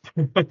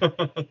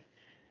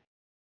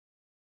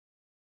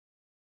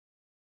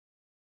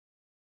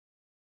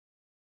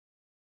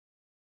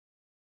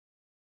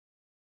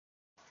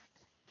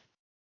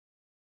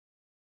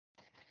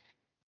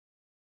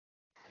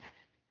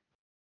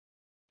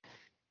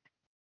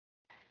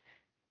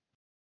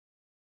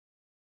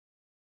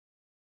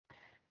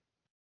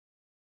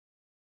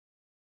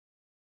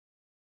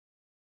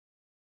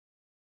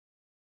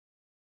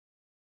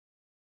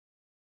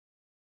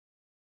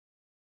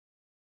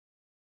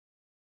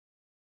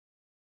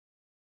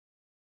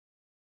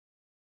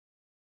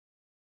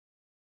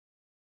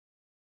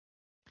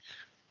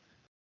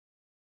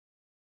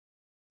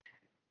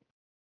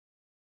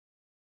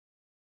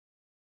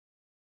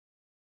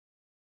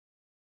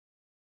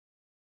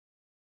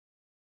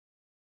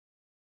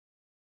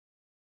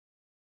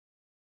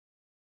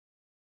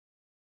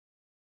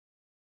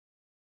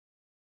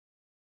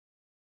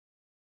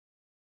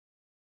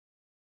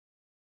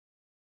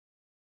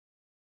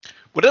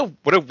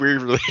 What a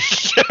weird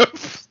relationship.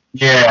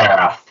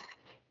 Yeah.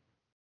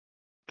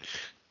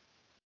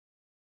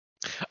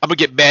 I'm gonna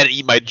get mad and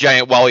eat my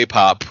giant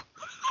lollipop.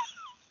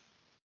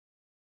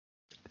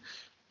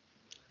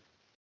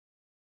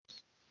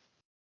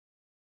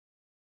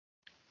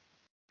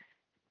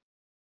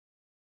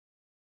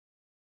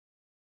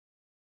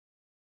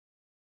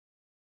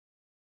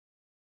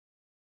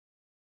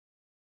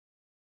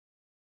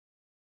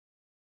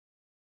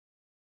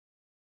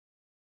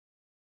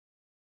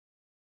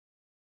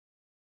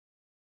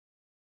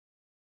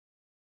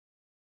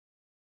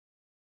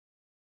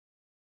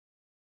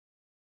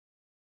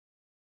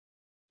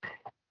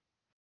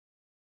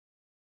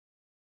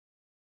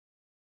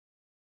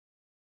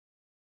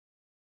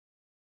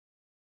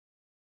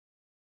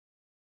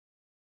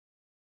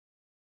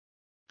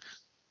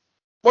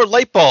 More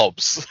light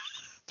bulbs.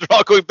 They're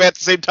all going bad at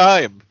the same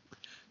time.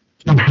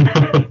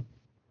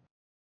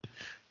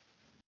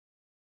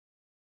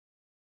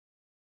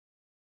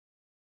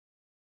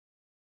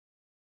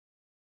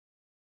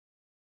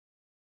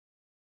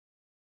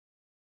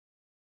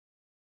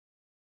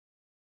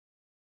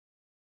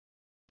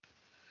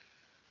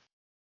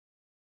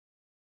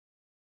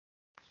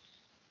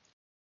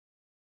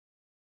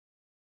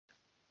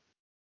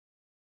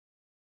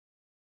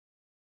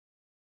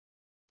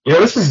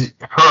 This is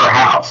her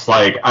house.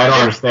 Like, I don't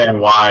understand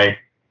why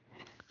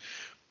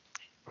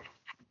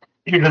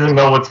she doesn't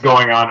know what's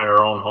going on in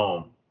her own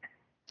home.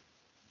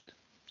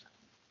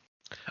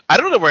 I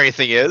don't know where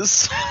anything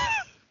is.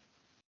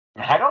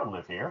 I don't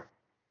live here.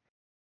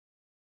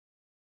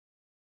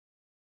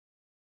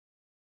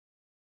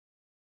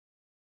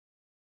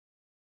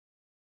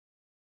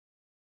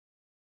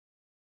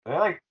 Are they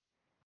like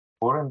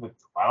put in the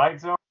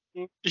Twilight Zone?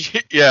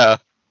 Yeah.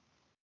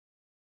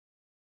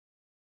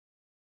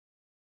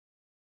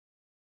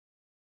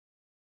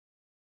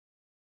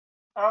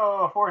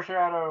 Oh,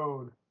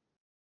 foreshadowed.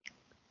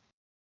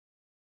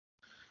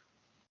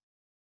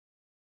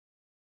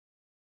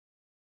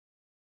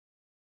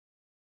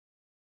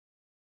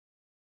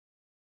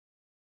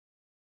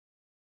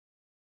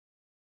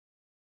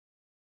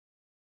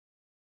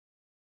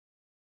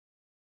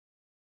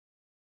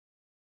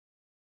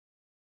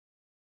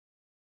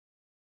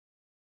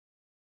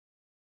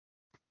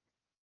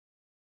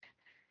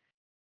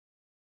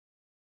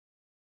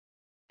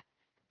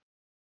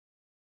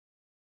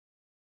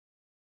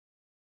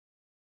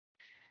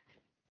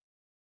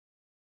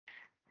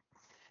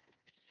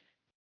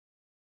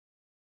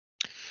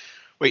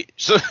 Wait,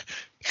 so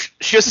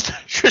she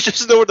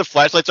doesn't know where the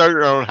flashlights are in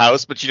her own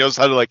house, but she knows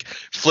how to like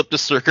flip the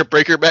circuit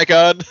breaker back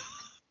on.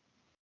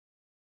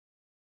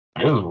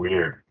 It was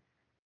weird.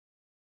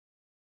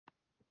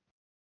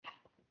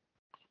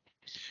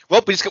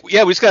 Well, we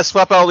just gotta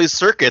swap out all these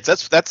circuits.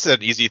 That's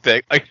an easy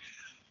thing. Like,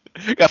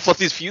 gotta flip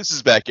these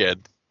fuses back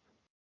in.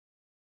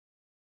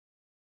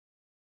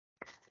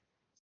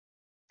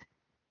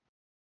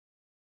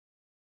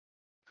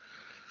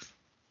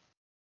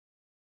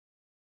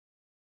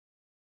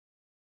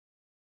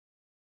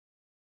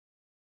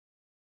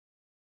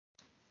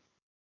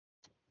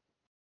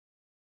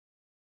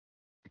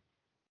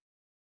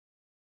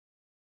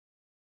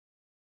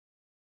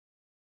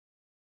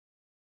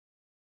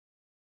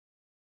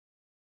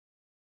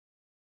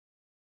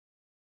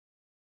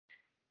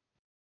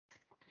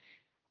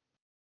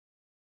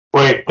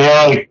 Wait,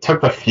 they like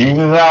took the fuses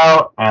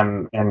out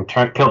and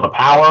killed the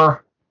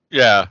power.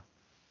 Yeah.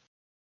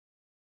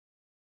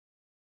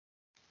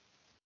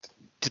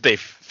 Did they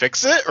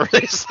fix it, or they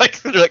just like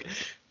they're like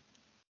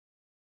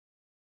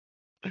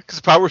because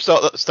the power's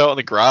still in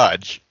the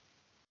garage?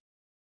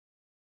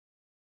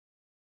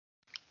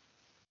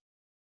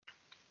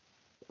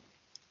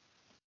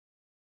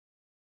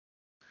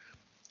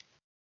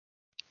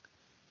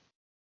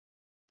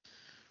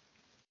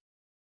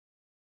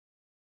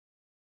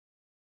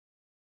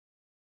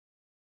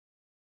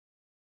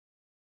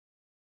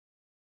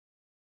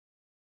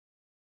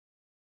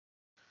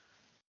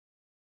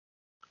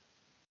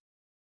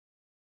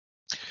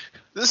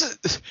 This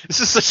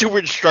is such a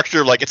weird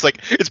structure. Like it's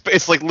like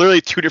literally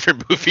two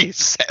different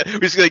movies. We're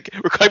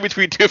cutting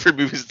between two different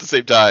movies at the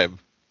same time.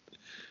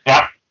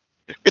 Yeah.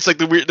 It's like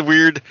the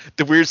weird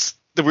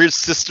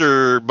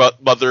sister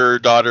mother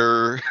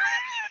daughter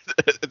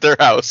at their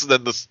house, and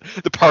then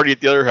the party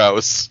at the other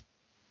house.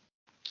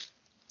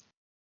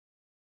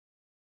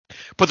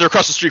 But they're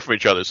across the street from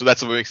each other, so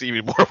that's what makes it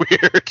even more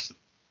weird.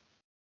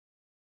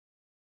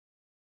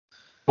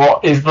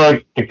 Well, is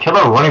the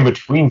killer running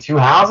between two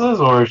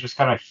houses, or is just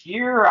kind of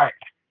here?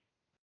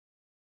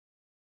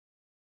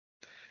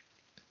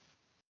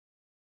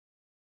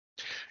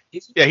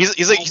 Yeah,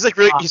 he's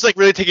like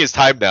really taking his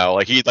time now.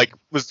 Like he like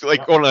was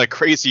like going like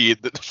crazy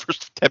the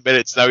first 10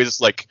 minutes. Now he's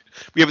just like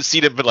we haven't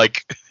seen him in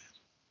like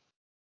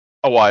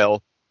a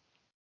while.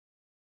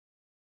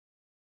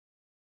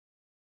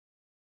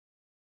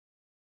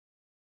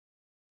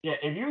 Yeah,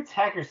 if you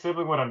attack your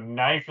sibling with a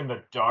knife in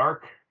the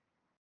dark,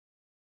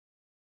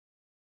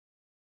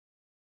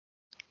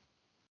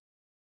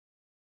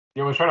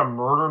 you was trying to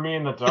murder me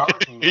in the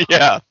dark.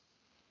 Yeah.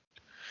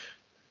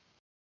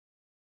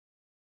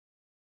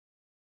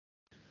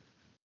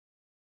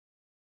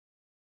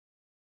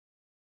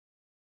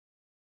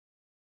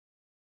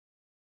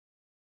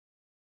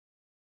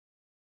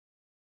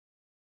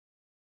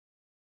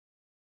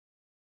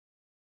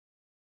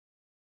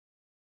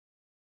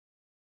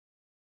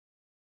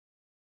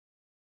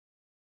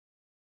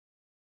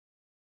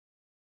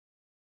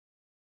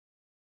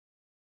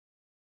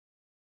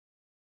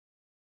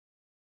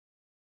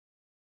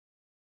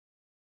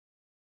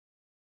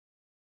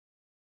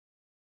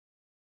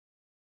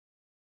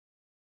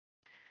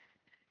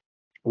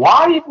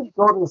 Why even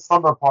go to the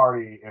slumber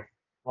party if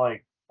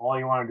like all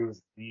you want to do is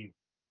leave?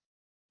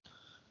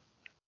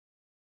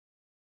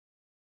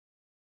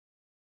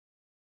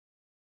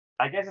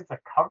 I guess it's a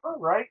cover,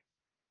 right?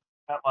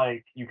 That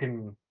like you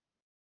can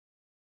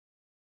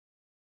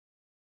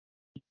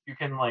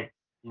like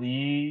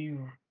leave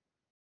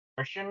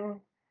Christian,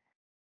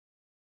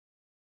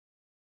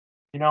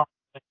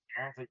 like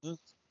parents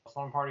at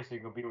slumber party so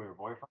you can go be with your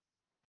boyfriend.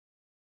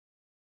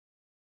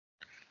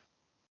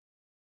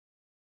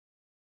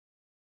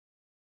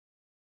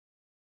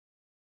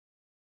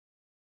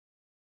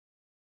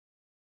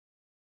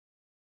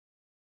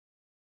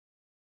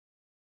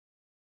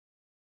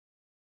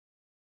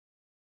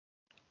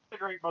 It's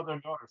a great mother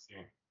and daughter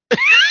scene.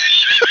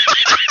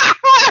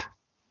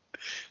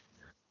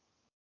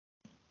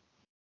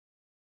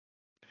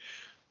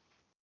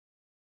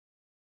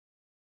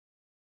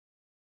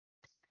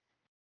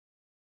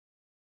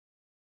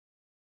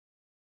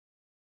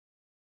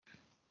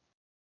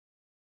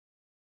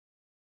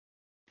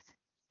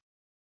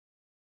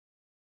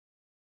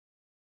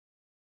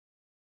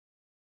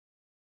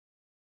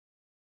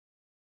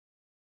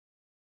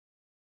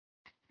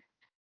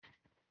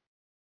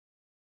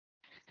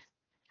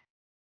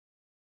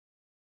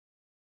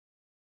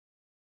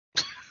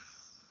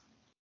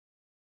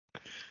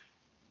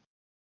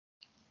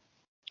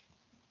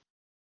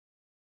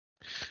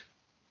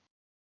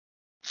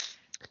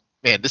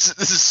 Man, this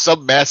is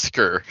some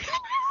massacre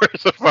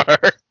so far.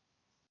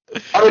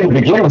 I mean, the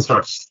beginning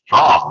starts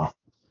strong.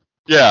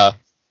 Yeah.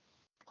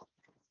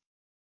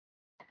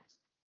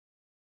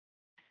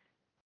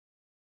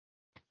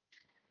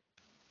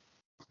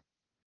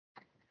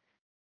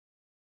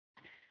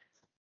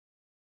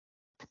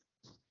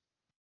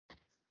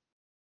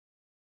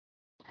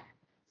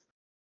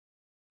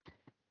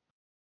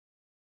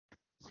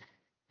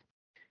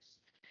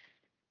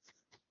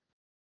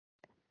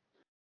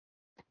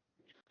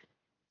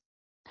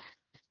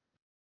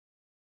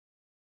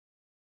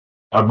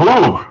 A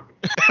boob.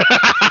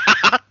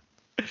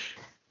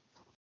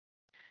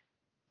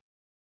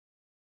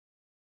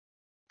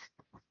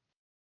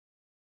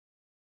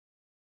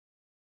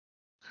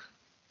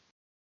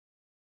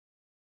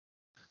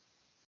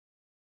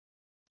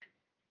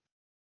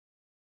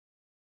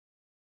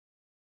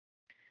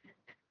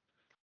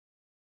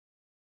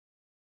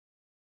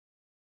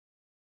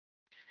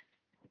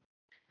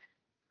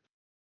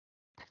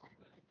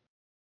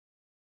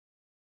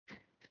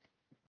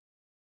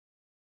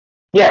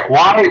 Yeah,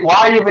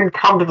 why even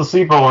come to the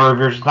sleepover if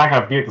you're just not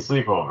gonna be at the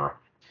sleepover?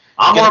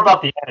 I'm more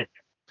about the etiquette.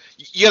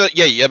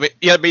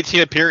 You gotta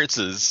maintain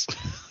appearances.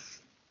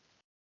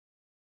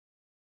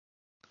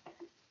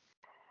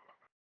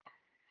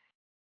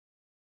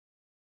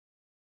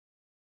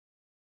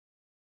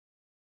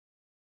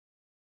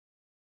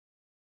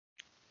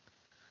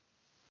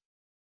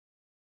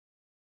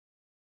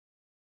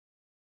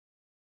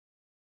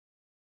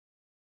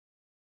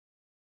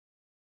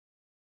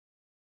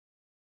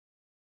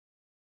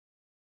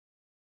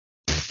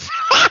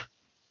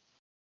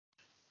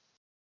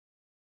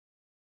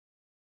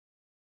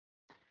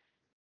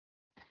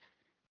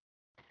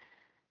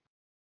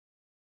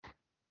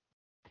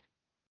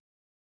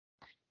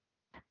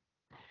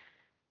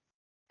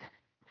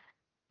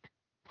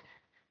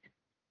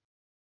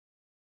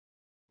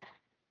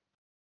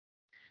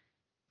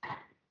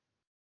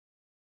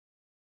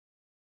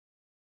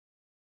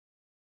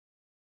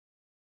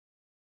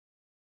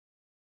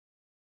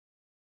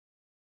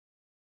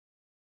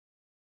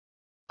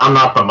 I'm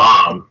not the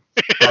mom.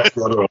 That's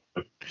the other one.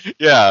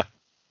 Yeah.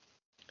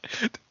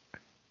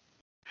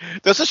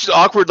 That's such an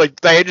awkward, like,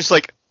 Diane just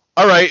like,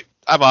 all right,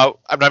 I'm out.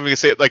 I'm not even gonna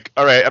say it. Like,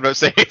 all right, I'm not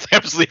saying it.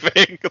 I'm just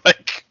leaving.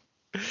 Like,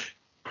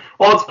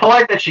 Well, it's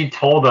polite that she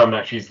told them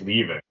that she's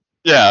leaving,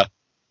 yeah.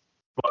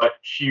 but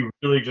she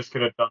really just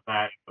could have done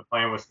that if the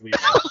plan was to leave.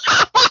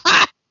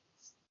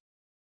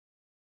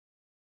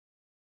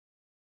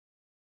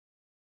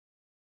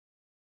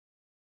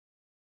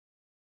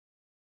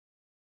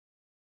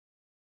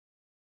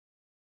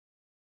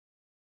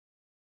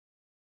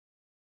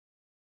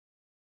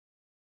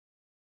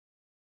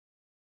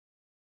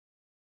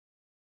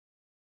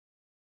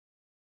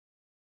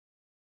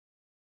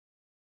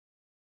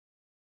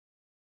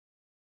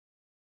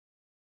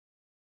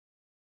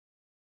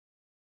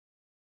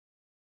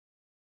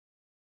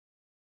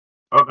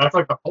 Oh, that's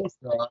like the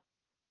poster.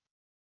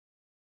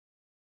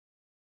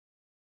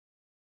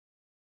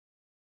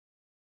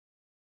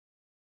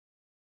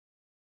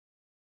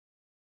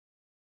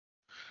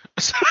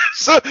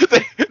 So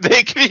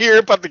they can hear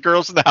it, but the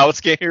girls in the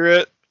house can't hear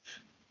it.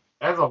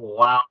 That's a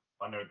loud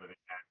thunder that it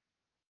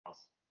has.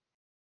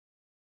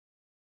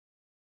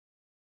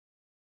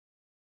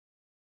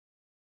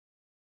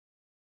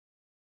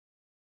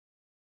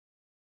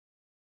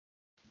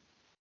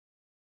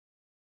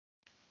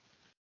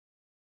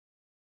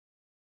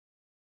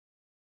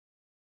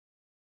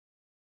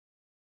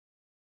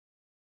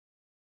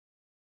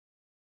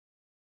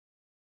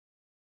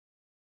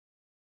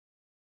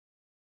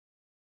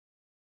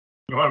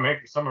 You want to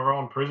make some of our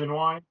own prison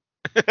wine?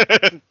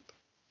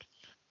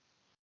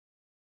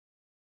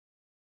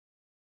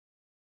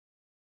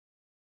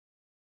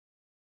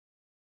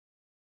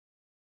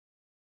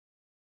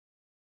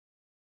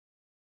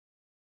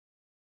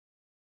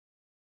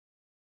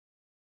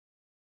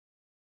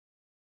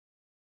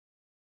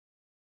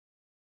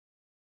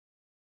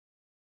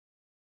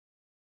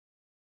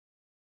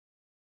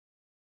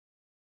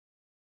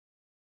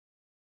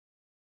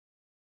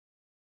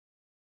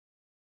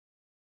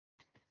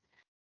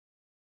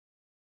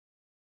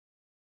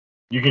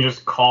 You can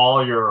just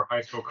call your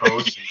high school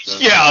coach. And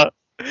just Yeah.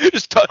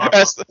 Just talk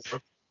about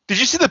did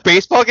you see the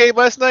baseball game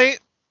last night?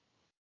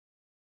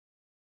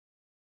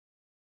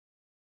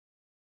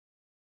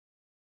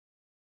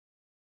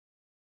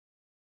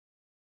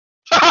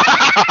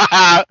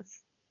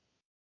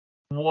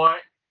 what?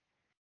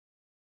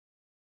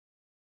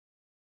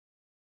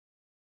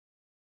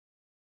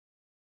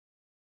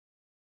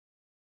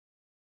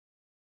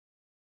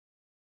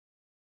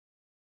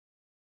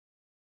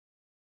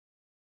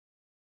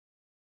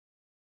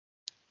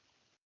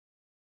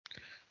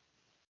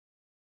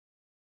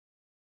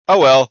 Oh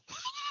well.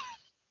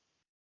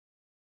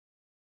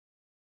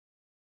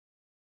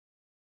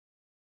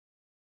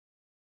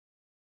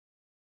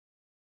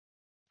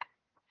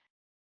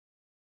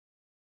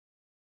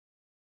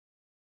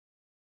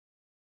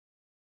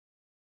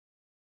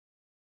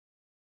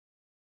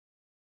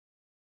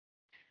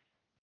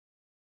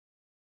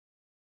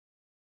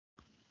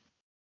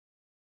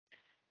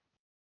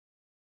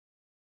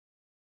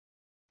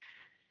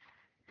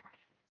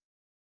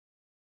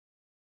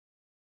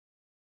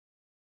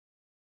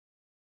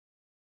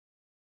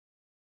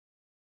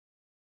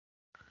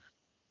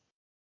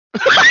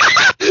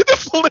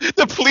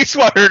 The police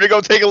want her to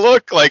go take a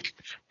look. Like,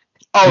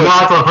 oh,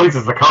 Not the police,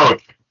 it's the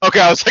coach. okay.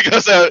 I was like, I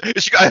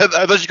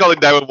thought she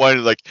called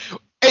 911. Like,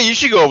 hey, you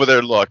should go over there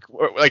and look.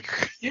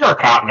 Like, You're a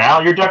cop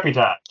now. You're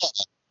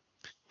deputized.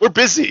 we're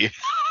busy.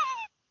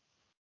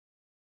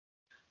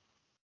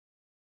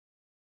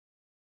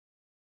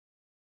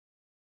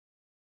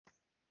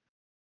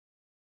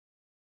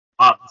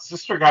 the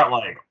sister got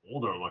like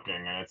older looking,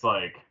 and it's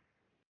like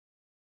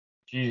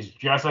she's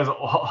just as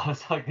old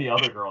as like the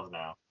other girls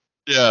now.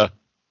 Yeah.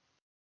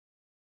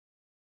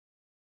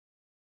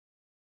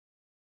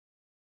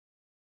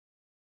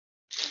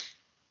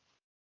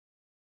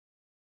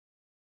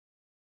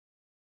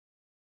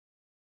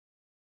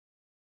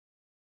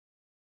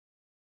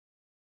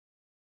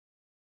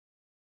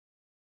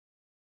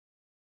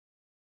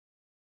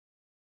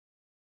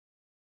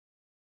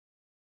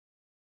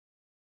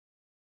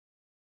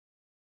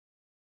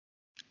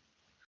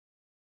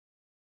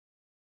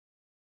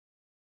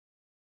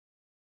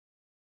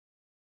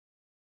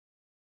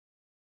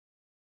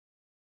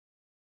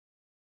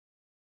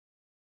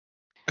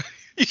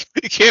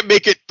 You can't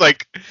make it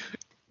like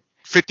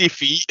 50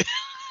 feet.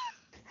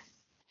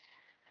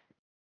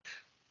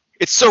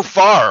 It's so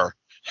far.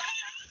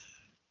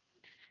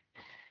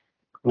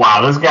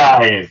 Wow, this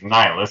guy is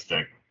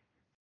nihilistic.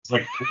 It's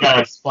like we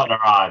gotta split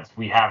our odds.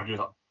 We have to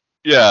just.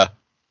 Yeah.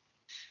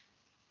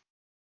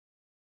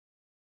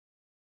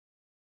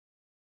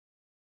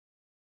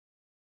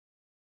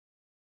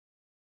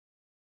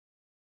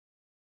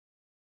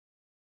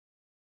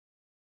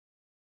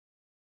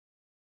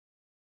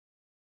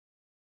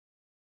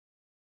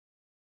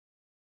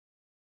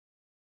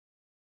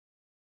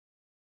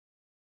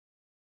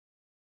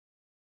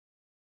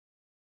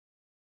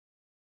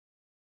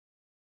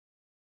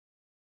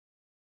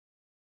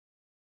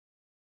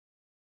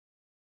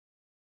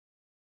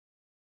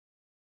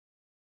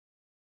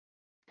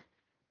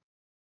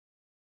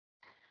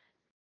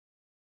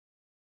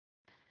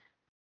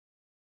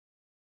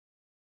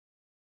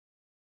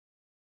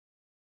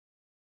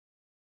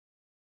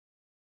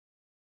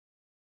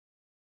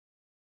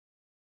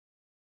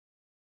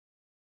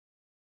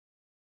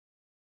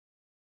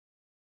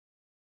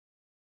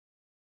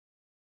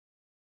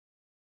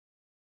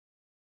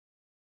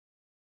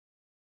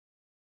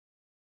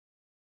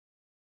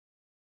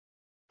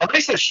 At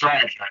least it's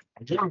strange.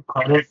 I give him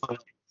credit for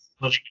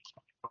splitting.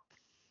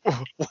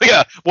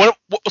 Yeah. One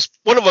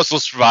of us will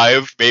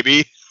survive,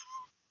 maybe.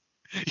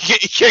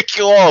 You can't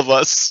kill all of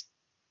us.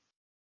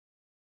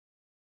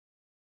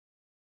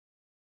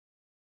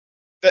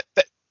 That,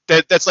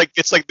 that, that's like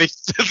it's like they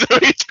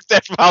literally took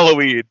that from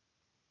Halloween.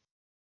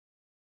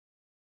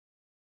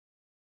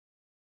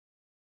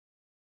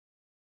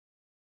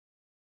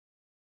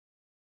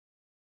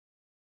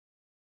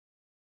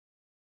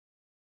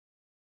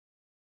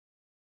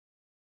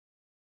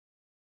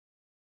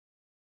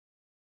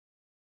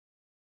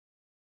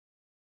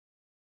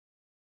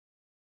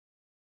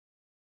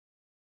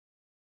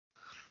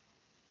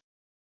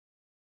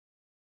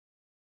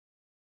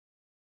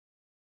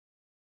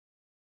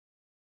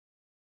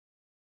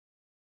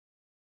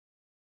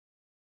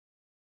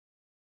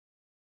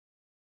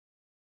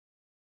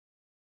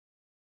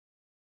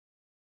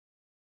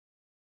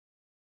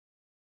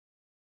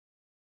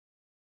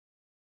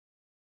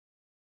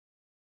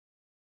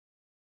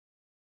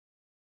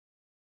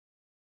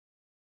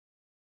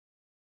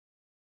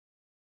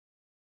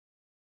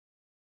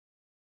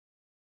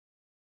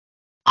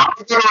 I'm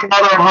gonna go to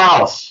another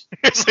house.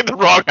 It's like the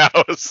wrong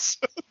house.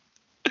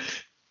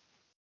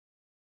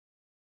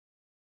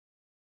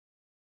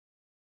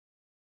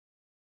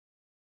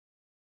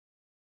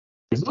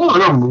 Is this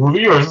like a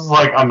movie or is this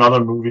like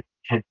another movie?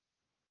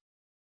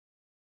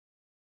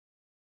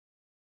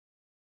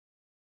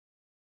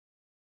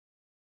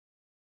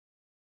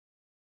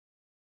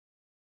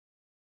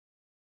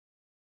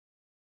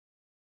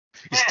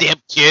 These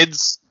damn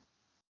kids.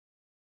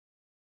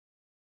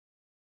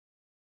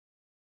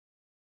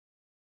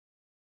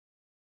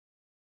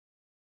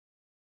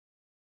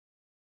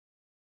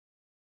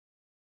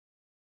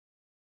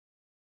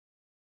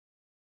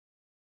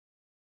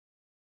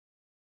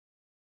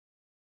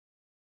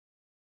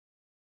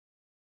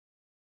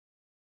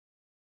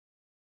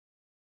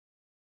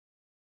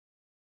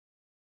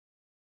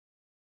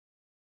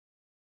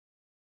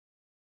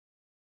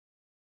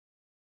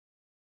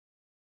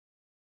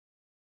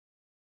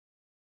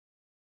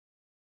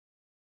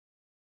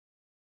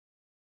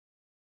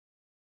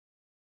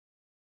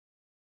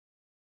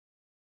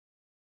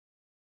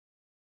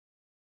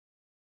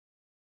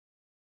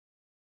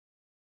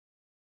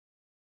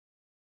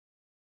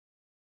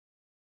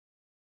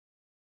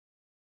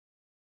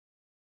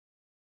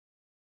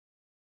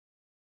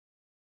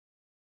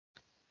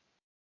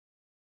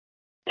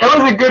 It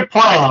was a good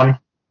plan.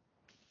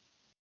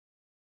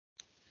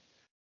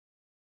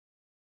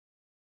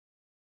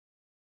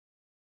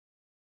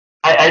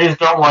 I just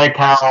don't like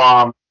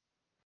how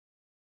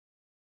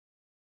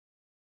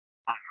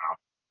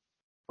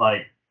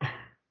like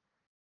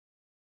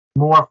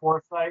more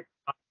foresight.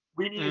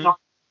 We need to Mm. talk.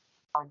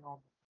 I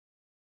know.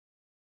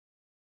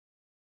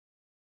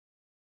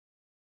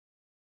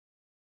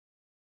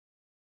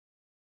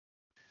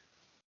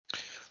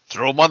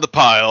 Throw them on the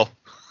pile.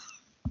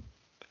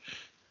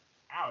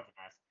 Now it's a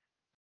mess.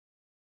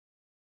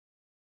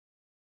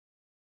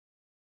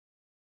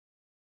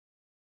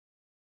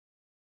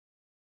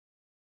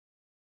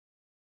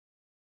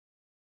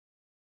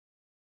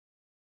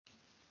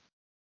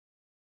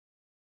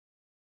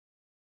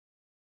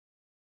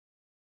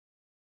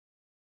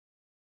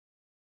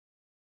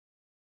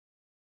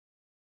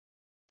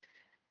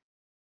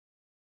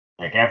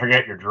 I can't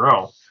forget your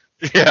drill.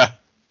 Yeah.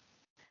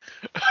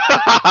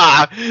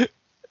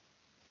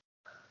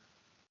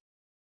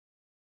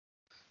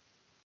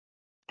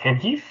 Can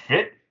he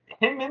fit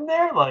him in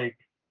there? Like,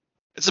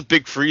 It's a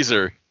big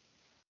freezer.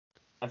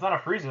 that's not a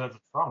freezer, that's a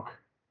trunk.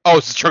 Oh,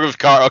 it's the trunk of his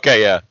car.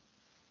 Okay, yeah.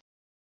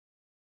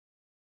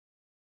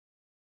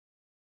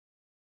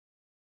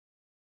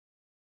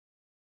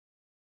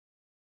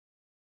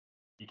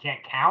 You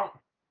can't count?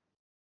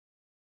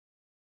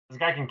 This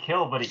guy can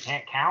kill, but he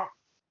can't count?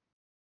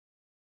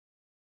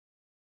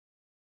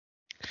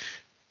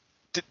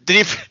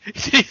 Did he,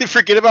 did he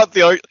forget about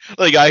the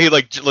other guy he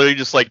like literally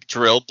just like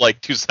drilled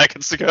like 2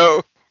 seconds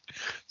ago?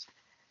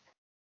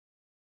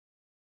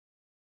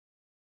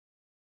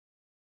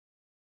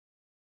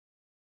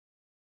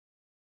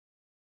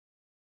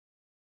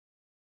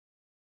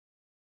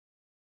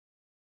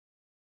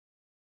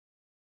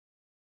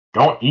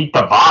 Don't eat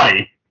the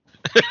body.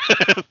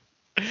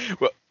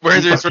 Where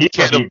Eat the there's sort of pizza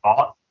candle. he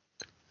bought.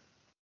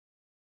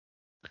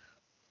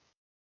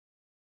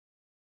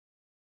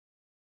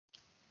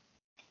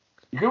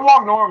 You can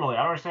walk normally. I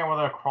don't understand why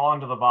they're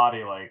crawling to the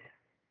body like.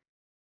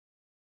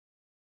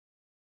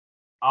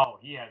 Oh,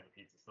 he has the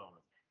pizza still in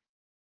his.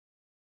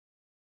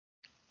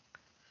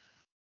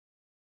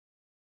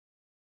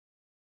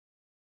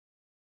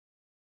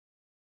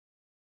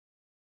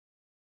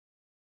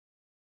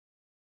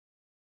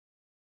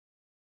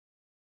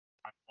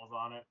 Eyeballs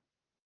on it.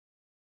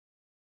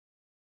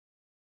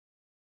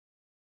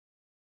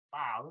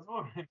 Wow, this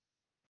woman.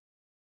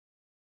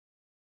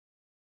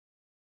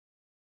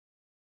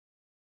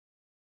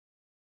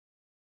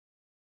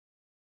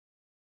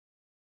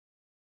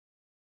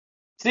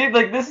 See,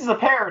 like this is a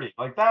parody.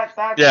 Like that's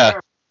a Yeah.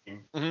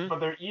 parody. Hmm. But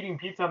they're eating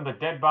pizza on the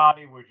dead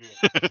body, which is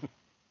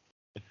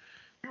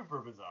super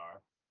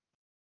bizarre.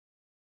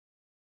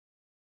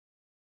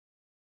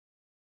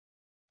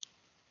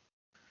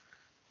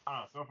 I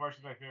don't know. So far,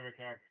 she's my favorite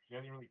character. She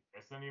doesn't really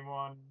miss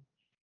anyone.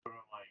 But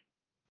like,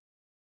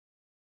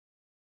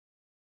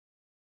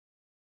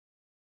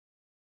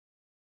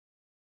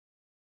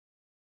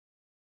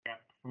 got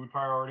food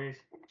priorities.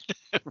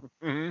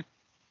 Hmm.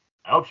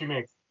 I hope she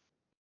makes.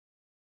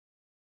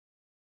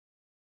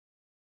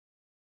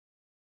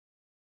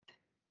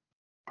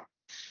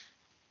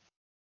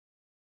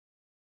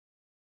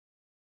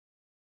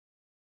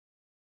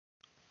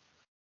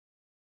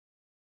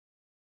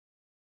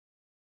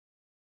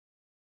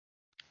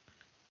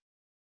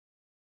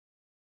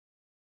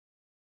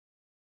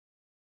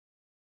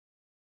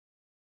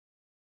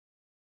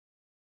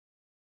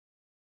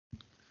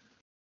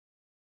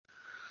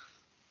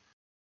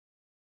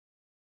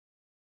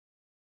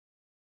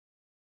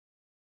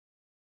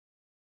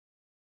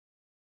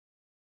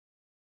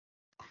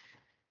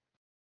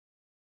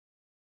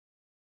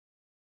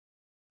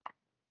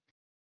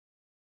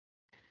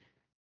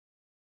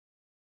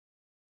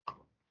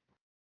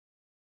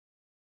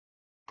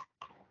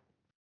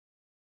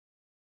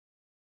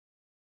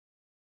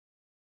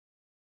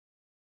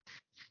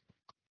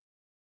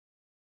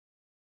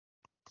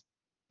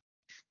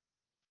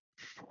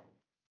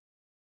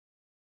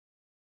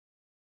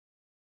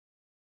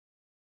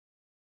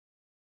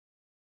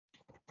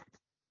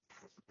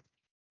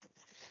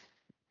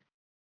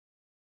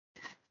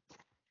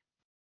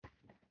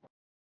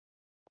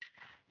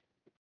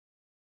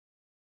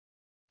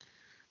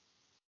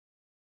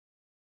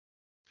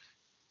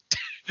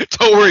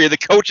 Don't worry, the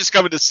coach is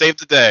coming to save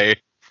the day.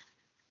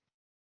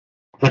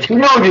 Does she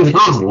know where these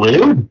girls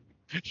live?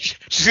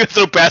 She's gonna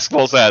throw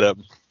basketballs at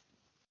him.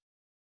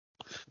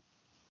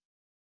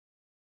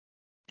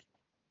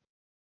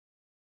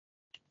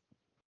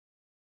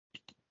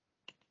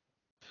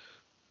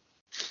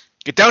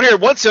 Get down here at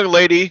once, young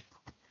lady.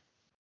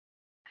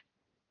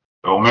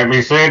 Don't make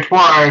me say it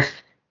twice.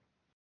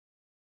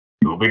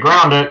 You'll be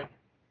grounded.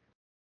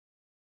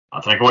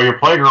 I'll take away your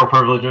playgirl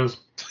privileges.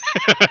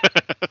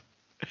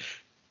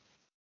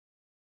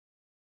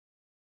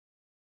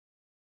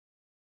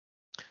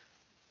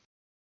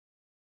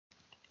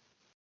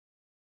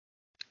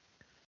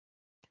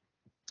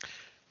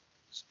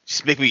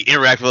 Just make me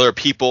interact with other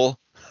people.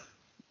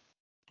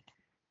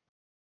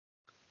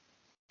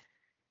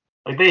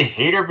 Like they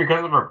hate her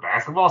because of her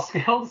basketball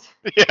skills.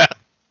 Yeah.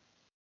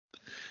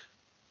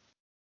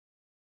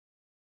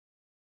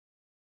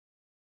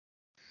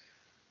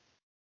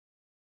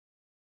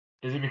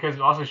 Is it because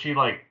also she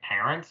like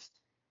parents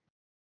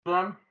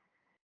them?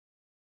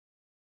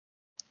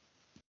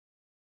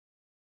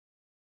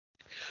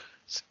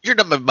 You're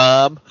not my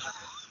mom.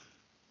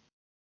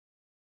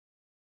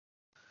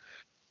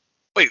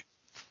 Wait,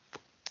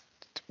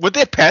 would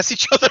they pass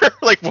each other?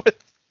 Like what?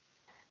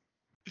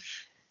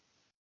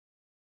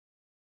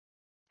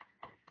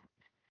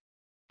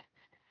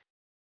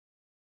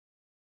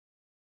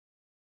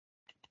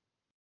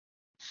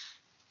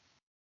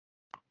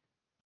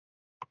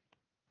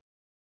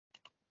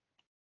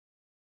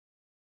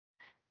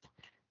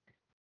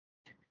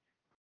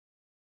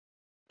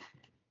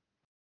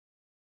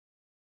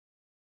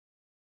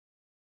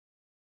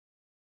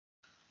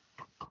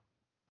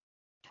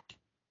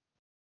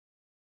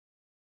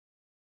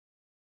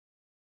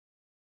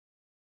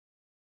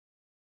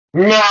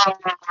 No.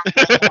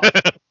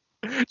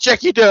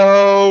 Jackie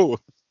Doe.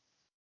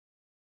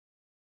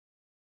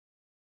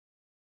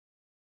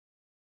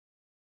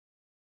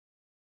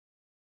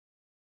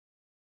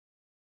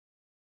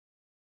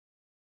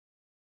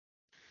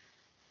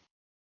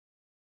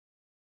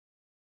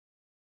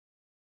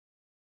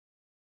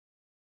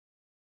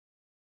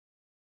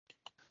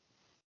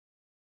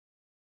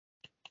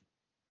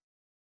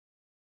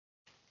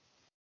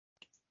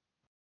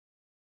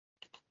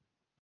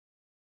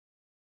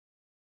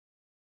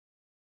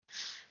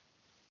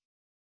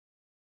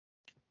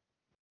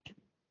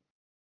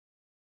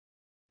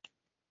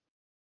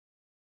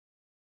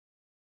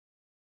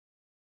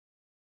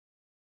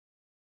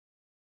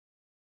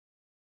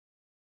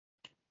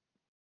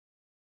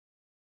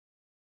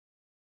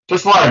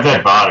 Just a lot of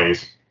dead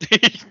bodies.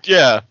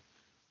 Yeah.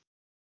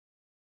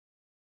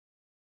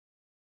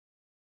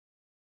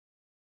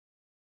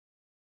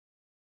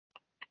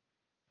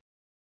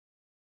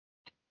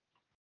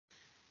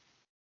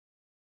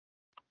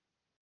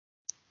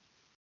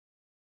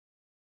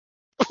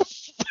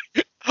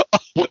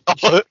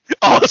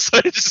 All of a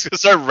sudden, it's just gonna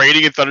start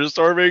raining and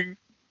thunderstorming.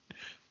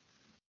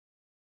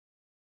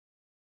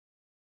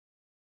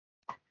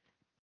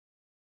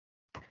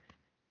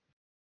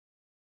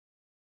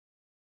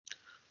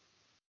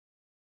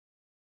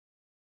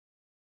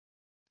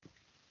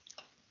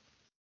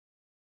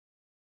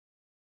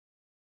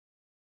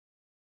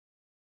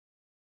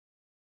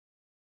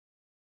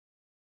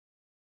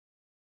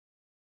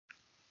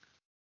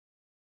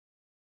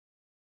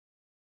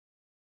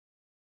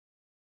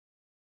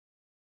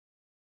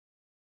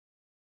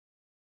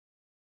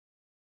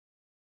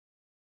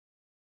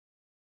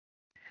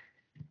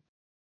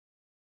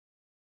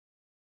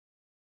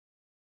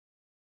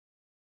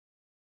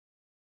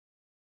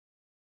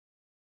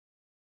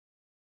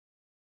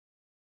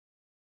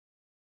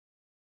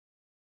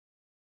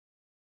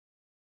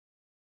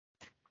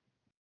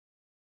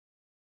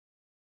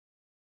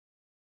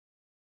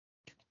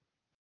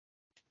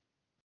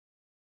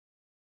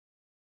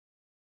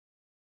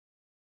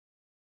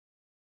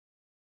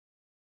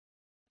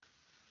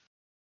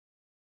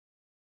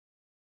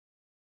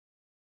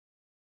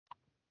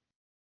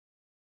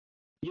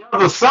 You know,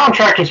 the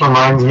soundtrack just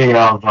reminds me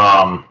of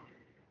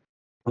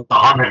the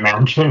Haunted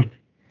Mansion.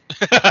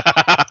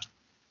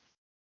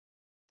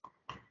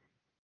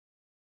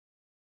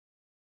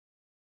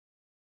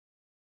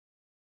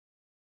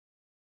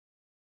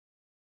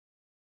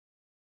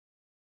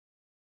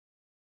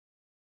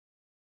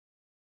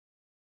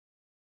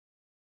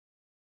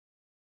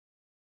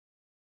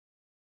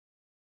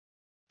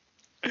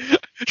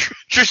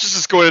 Trish is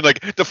just going in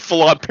like the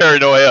full-on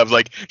paranoia of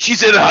like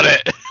she's in on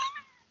it.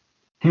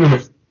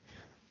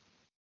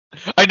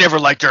 I never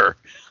liked her.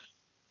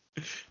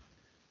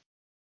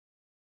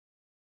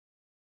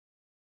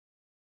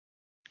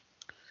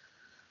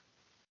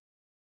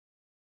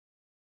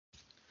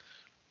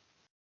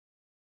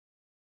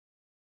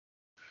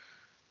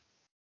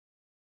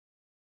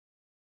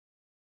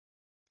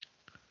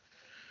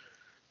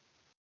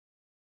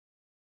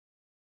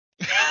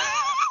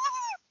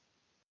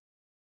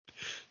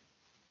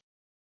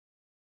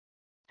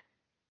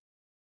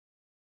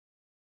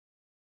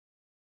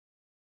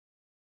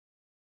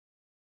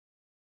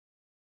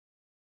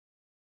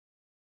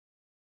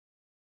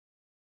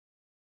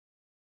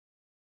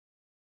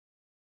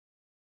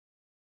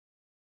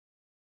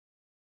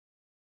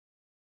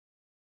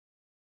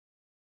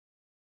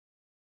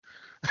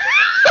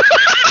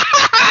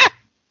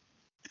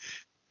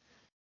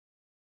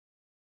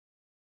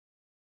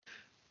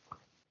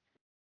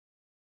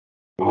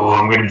 Oh,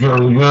 I'm gonna feel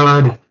really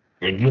good.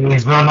 It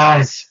feels so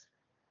nice.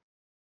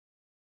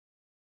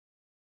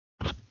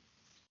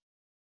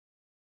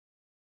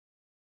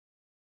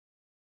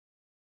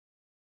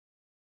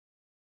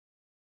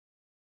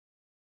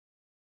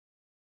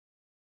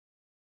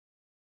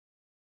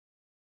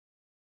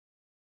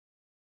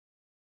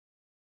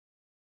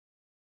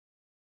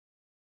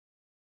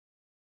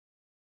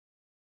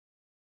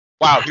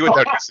 Wow, he went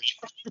down easy.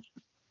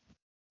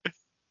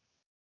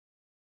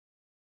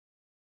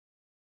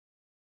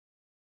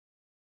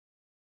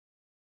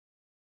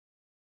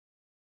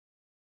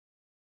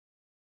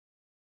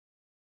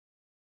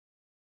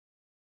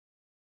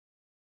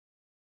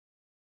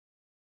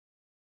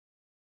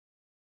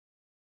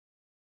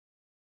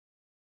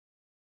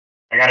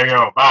 I gotta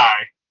go.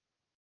 Bye.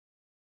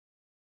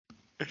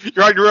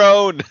 You're on your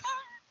own.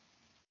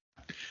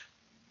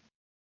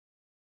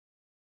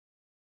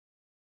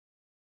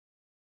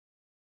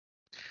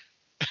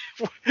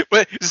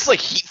 What is this like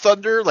heat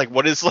thunder? Like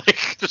what is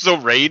like? There's no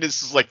rain.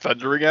 It's just like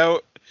thundering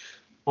out.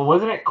 Well,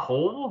 wasn't it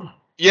cold?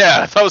 Yeah,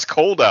 I thought it was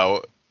cold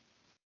out.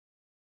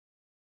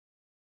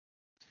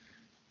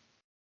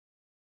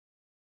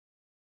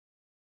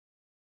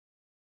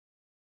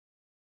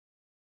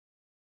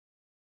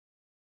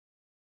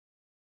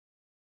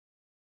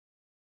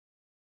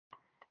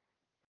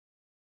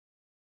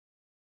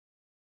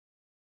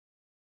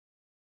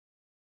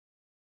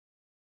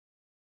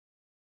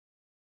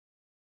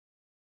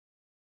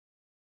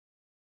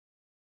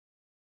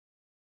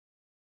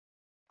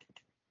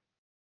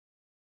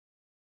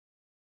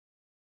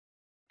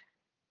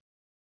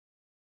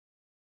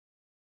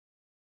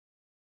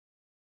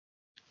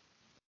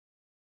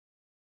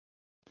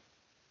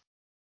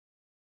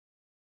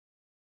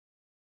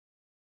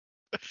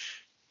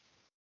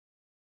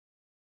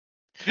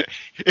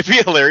 It'd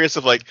be hilarious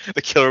if like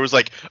the killer was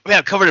like, "Man,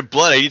 I'm covered in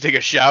blood. I need to take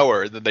a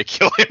shower," and then they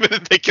kill him, and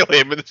then they kill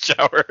him in the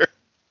shower.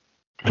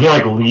 He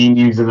like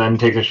leaves and then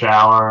takes a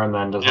shower and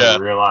then doesn't Yeah,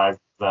 realize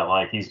that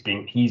like he's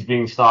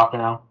being stalked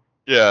now.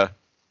 yeah.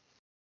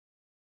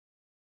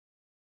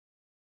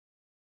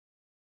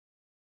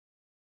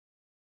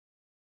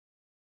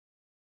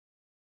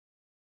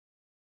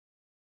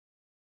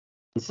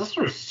 The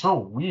sister is so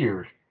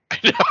weird. I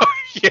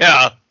know.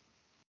 Yeah.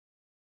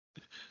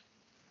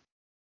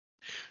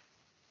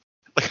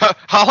 Like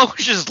how long was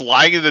she just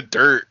lying in the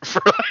dirt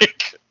for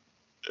like?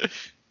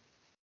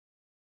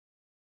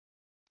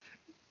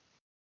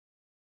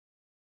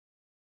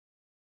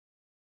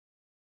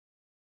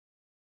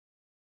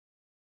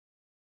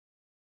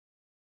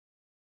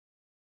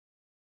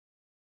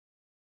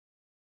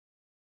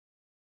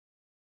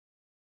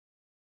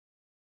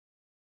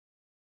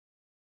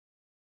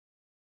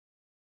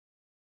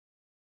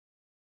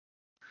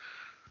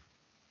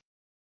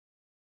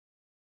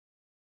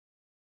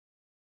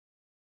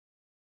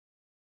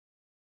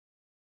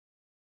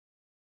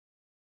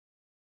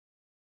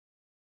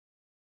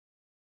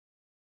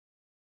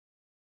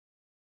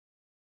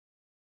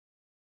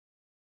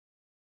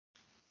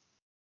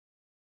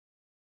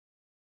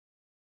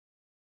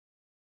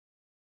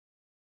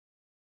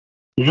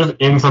 You're just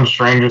in some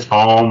stranger's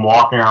home,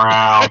 walking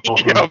around, Yeah.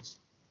 looking.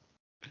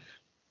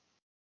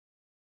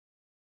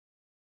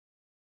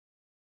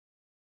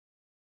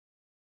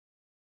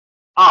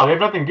 Oh, they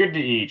have nothing good to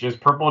eat. Just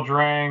purple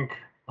drink,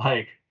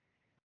 like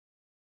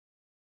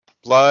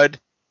Blood.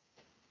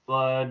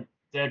 blood,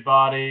 dead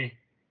body.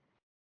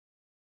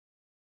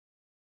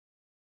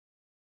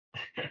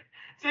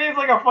 Seems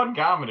like a fun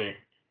comedy.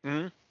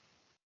 Hmm.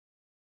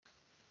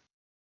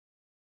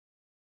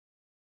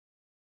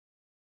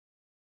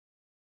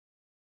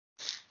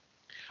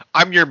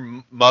 I'm your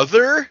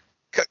mother.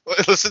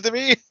 Listen to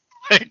me.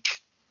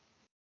 Like,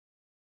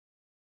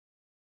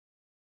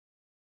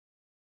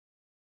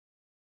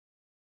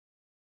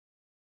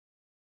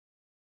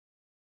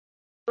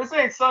 This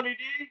ain't Sunny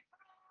D.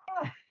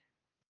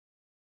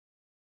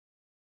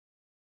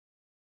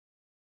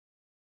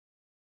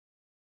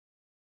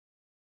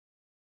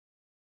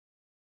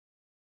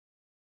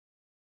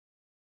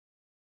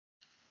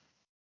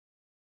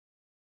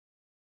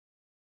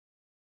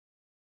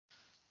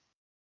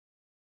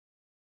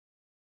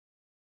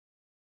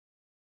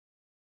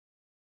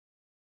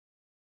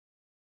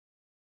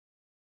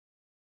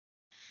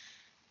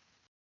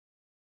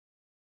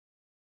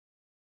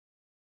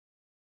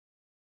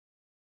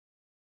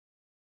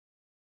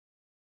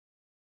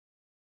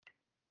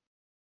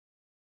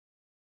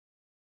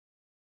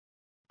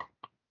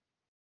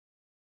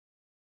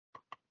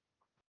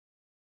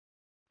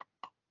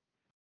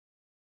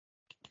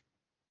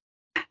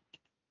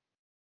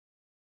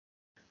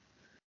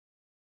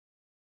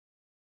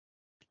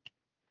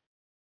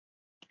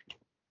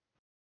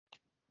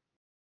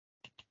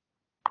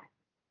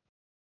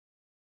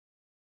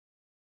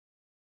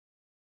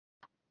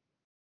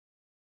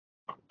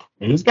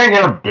 Is this guy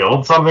gonna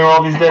build something with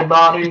all these dead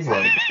bodies?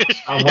 Like,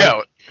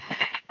 yeah.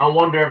 I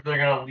wonder if they're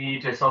gonna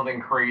lead to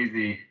something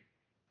crazy.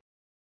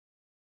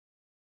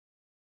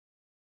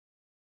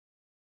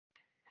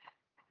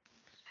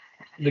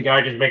 The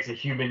guy just makes a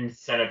human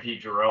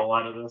centipede drill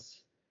out of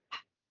this.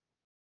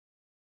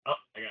 Oh,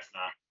 I guess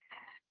not.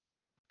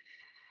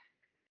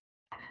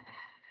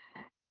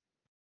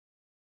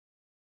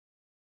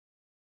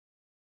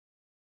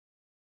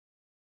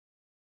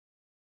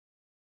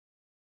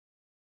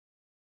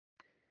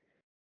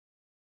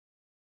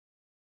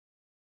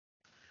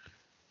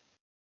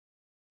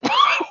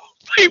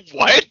 Wait,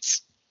 what?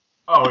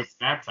 Oh, it's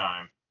nap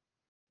time.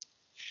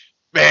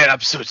 Man, I'm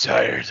so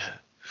tired.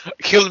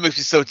 Killing makes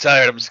me so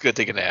tired. I'm just gonna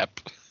take a nap.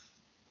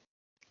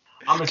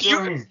 I'm Can you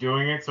assuming he's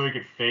doing it so he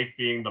could fake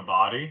being the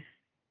body.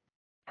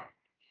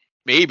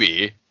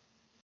 maybe?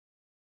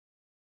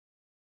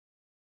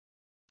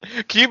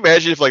 Can you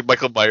imagine if like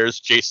Michael Myers,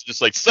 Jason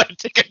just like decided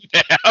to take a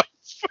nap?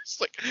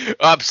 It's like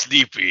I'm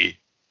sleepy.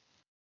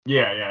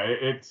 Yeah, yeah,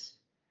 it's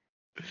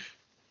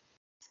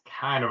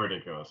kind of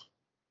ridiculous.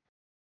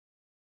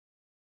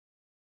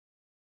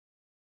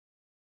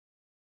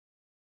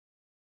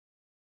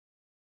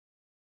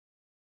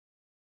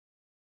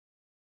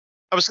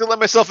 I'm just gonna let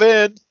myself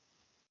in.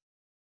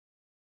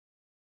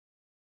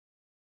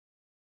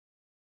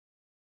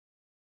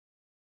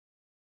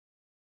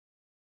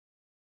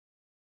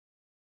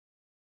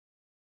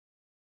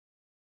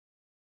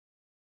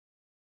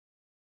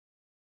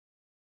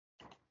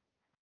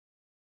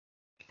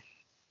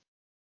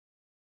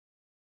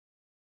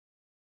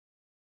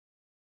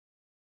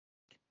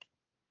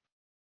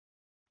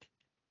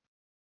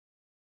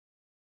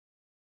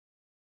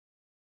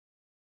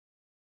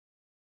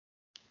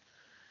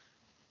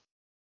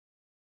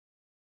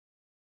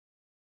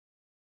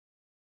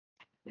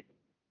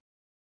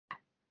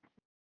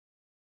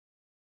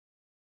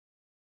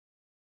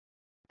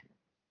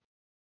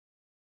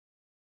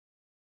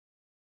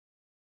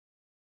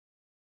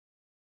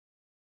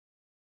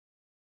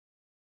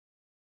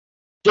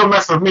 Don't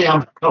mess with me.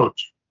 I'm the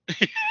coach.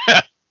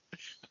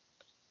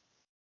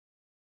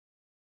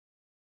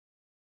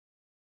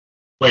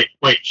 Wait.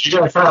 She's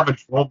gonna set up a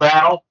drill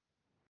battle.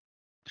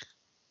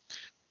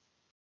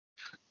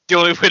 The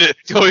only way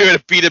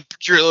to beat a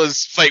drill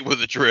is fight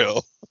with a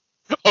drill.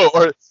 Oh,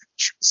 or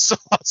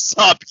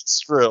saw beats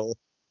drill.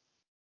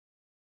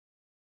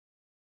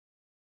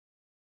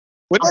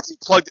 When that's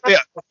plugged, yeah,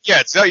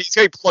 it's gotta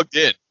be plugged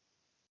in.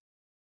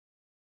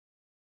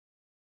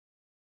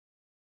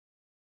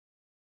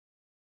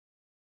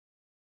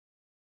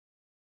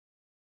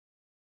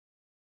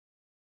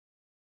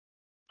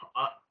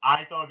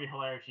 I thought it'd be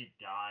hilarious if she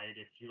died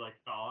if she like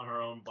fell on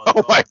her own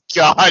Oh my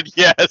buzzsaw. god,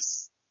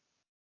 yes.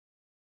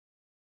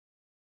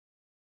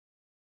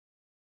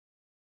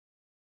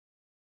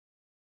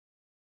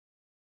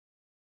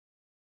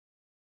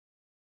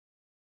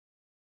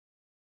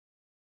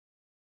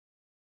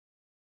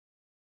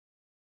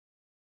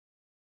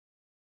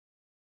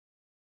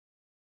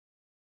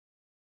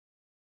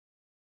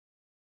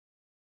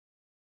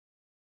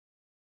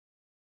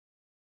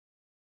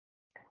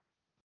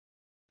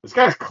 This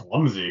guy's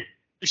clumsy.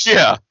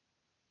 Yeah.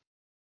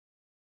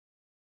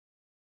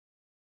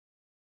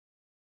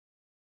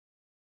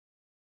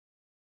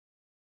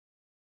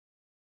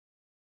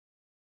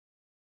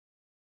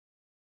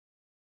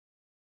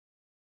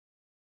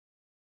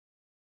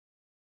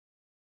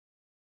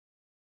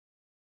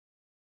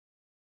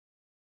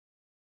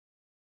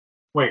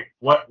 Wait,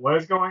 what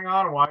is going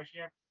on? Why is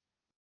she?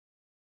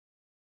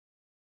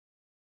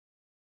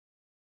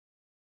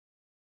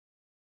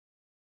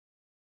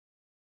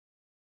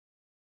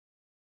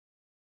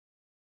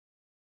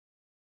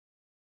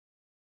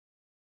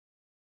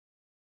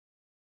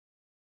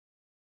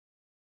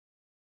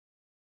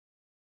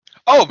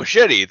 Oh,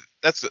 machete.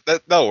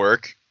 That'll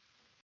work.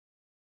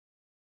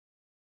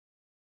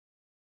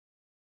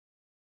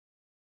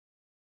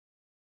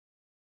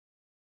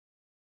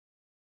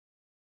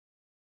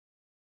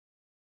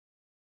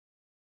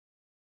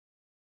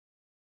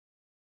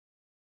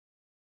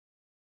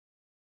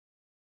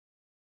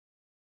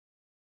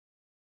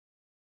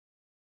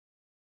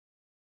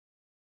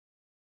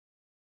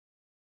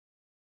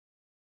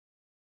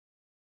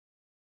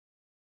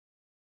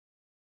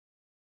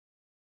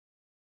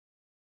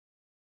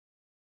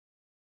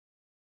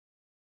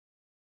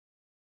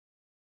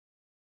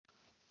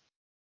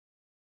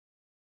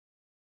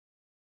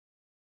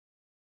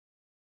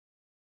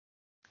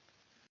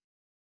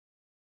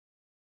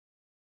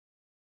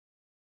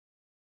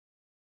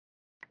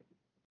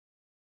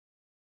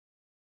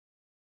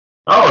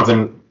 Oh, it's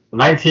a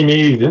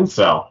 1980s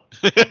incel.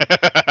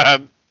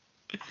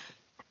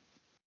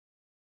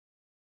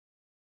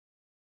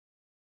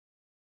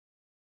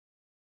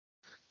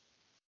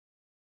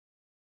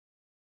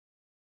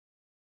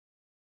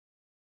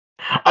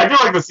 I do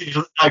like to see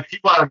just like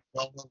people out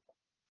of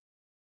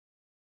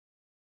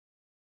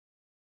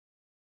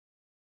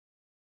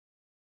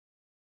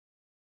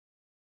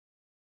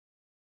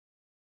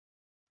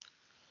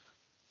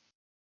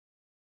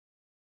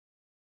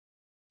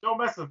don't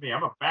mess with me.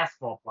 I'm a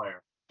basketball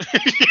player.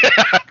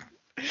 Yeah.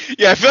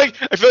 Yeah, I feel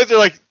like they're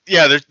like,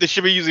 yeah, they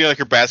should be using like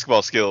her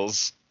basketball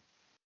skills.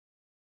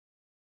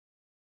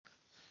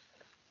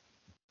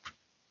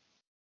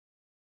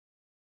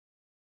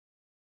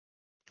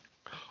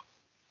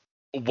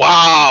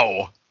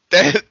 Wow.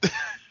 That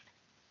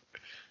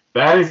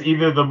That is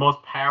either the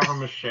most powerful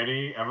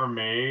machete ever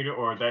made,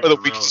 or that or the drill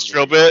is weakest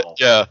drill really bit. evil.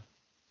 Yeah.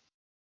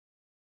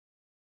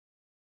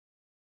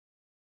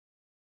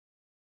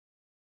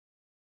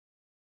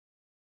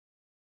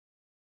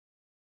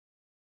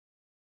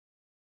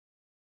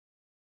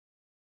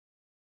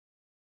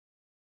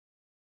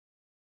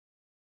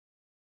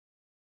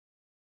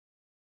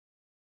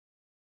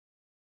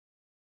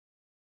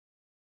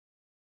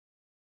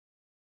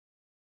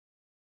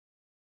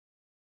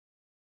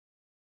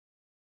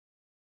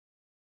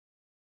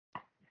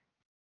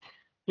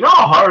 You know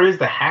how hard it is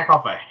to hack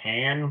off a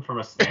hand from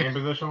a standing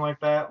position like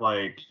that?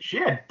 Like, she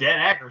had dead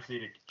accuracy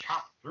to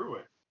chop through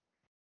it.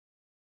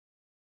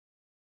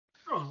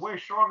 It was way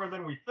stronger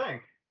than we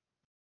think.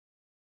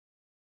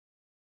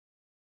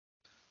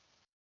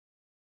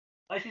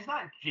 Like, she's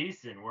not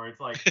Jason, where it's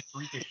like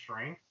freakish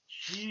strength.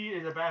 She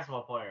is a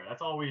basketball player.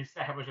 That's all we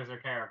establish as her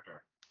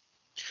character.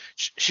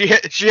 She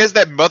has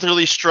that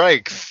motherly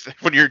strength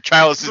when your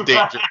child is in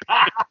danger.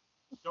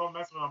 Don't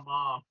mess with a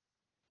mom.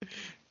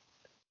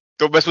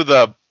 Don't mess with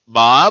a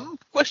mom?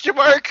 Question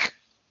mark.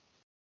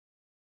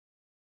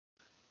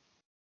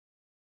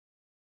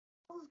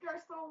 How's this guy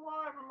still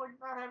alive? I'm like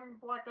not having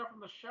blacked out from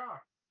the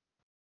shock.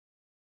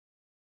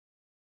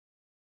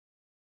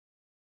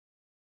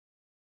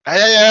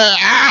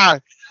 Ah!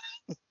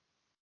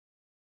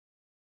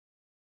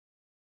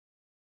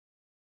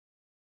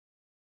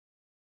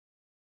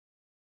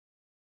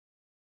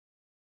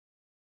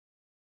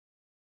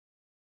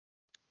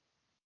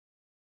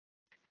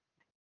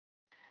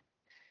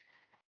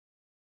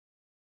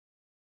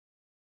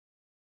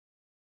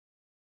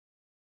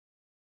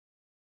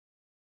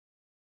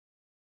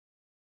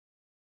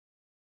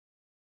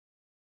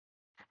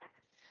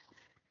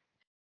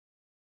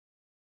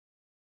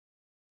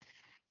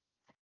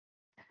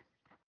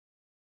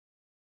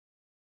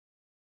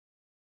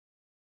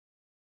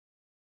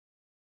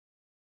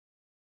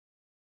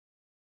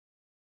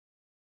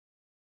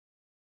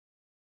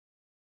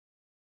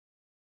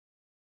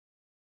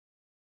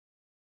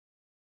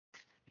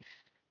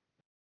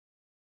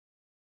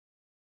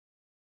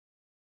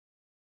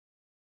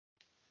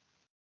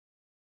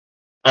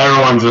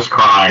 Everyone's just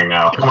crying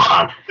now. Come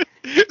on.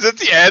 At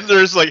the end,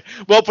 there's like,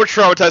 well, we're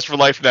traumatized for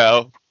life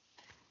now.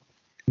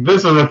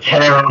 This is a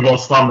terrible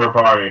slumber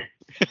party.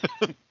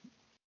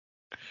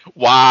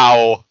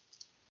 Wow.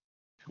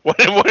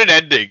 What an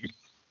ending.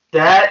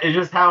 That is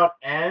just how it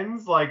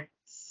ends, like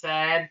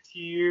sad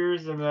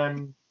tears, and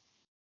then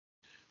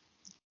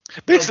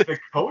like, the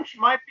coach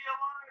might be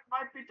alive,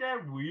 might be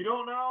dead. We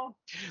don't know.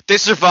 They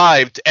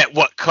survived at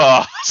what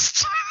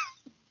cost?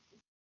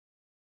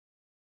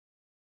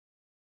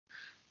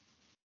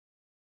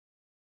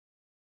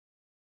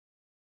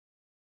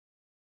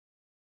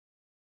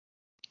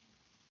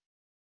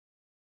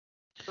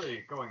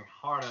 Really going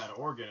hard on that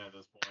organ at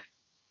this point.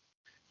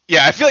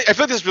 Yeah, I feel like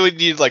this really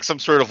needed like some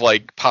sort of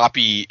like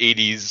poppy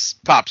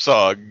 '80s pop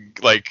song.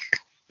 Like,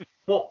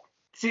 well,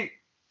 see,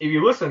 if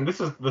you listen,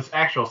 this is this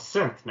actual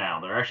synth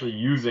now. They're actually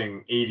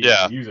using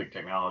 '80s music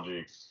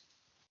technology.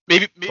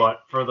 Maybe,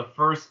 but for the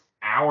first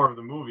hour of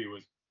the movie, it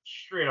was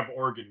straight up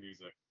organ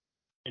music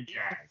and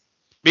jazz.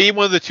 Maybe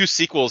one of the two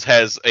sequels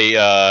has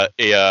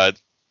a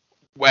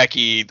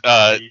wacky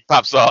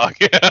pop song.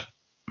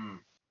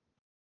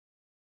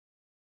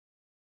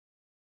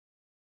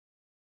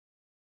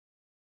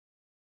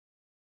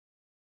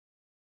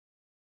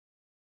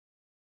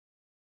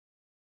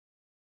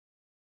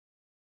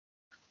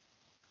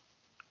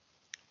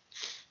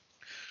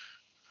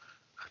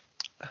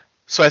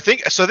 So I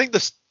think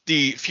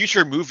the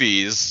future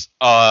movies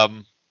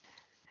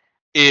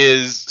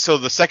is, so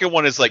the second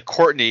one is like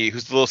Courtney,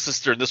 who's the little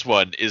sister in this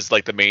one, is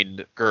like the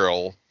main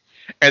girl,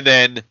 and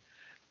then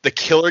the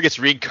killer gets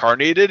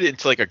reincarnated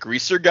into like a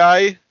greaser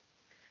guy,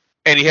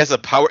 and he has a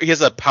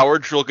power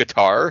drill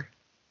guitar.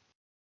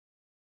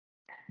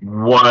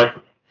 What?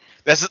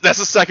 That's the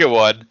second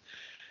one,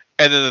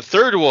 and then the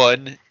third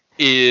one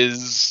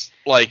is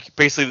like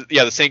basically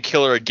the same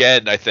killer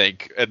again, I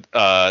think, and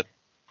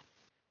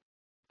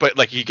but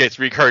like he gets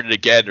reincarnated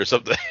again or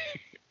something.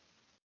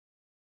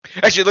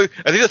 Actually, look,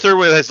 I think the third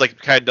one has like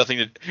kind of nothing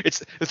to.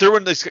 It's the third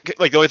one that's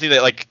like the only thing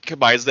that like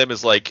combines them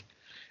is like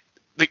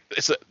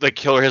the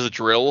killer has a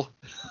drill.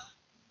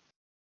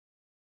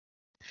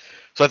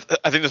 So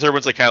I think the third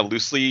one's like kind of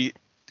loosely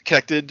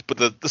connected, but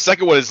the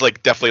second one is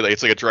like definitely like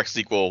it's like a direct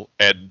sequel,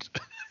 and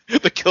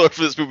the killer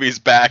for this movie is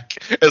back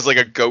as like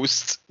a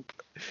ghost.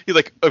 He's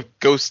like a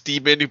ghost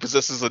demon who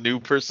possesses a new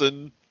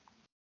person,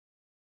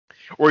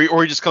 or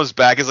he just comes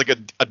back as like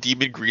a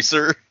demon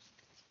greaser.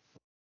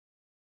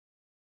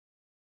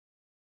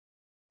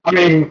 I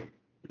mean,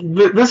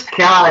 this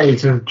guy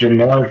is a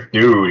generic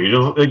dude. He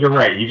just, like, you're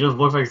right. He just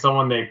looks like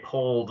someone they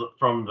pulled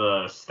from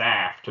the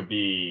staff to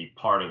be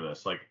part of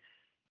this. Like,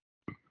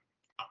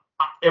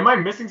 am I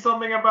missing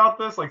something about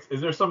this? Like,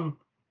 is there some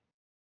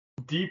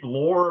deep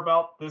lore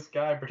about this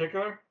guy in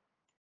particular?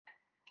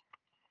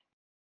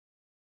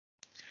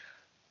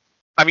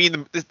 I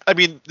mean,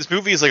 this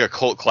movie is like a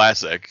cult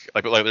classic.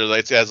 Like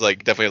it has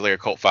like definitely has like a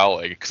cult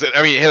following. Because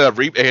I mean, it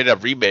had a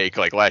remake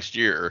like last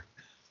year.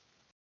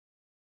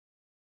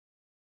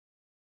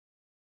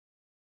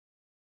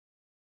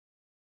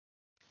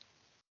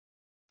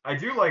 I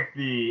do like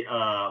the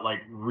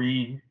like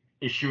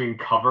reissuing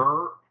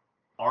cover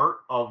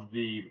art of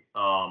the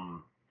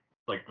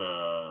like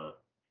the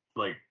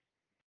like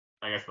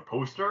I guess the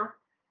poster.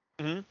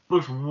 Mm-hmm.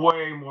 Looks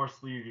way more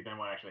sleazy than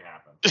what actually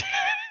happened.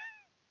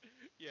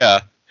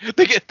 Yeah,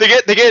 they get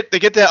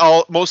that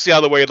all mostly out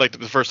of the way in like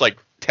the first like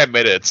 10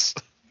 minutes.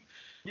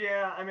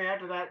 Yeah, I mean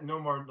after that, no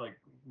more like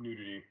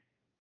nudity.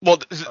 Well,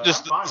 I'm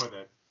fine with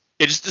it.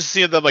 Yeah, just to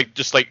see them like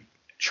just like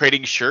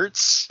trading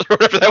shirts or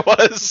whatever that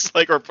was,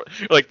 like or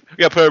like we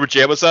gotta put our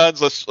pajamas on.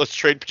 So let's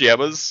trade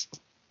pajamas.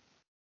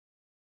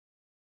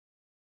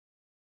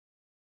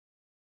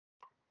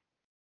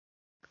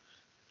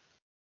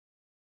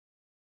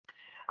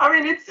 I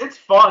mean it's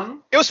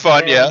fun. It was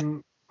fun, yeah.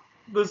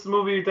 This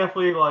movie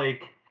definitely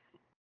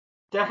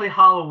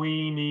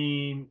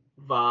Halloweeny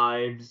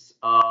vibes.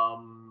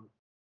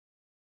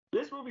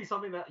 This movie is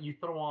something that you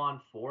throw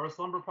on for a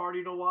slumber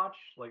party to watch.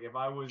 Like if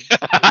I was in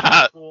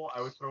high school,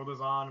 I would throw this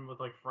on with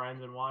like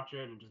friends and watch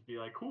it and just be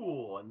like,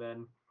 cool. And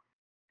then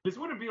this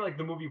wouldn't be like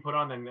the movie you put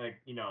on and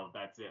like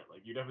that's it.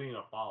 Like you definitely need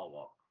a follow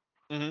up.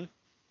 Mm-hmm.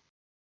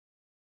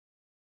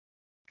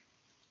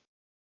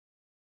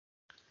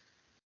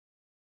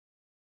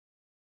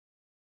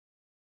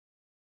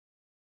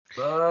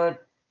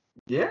 But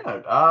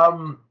yeah,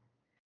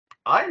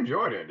 I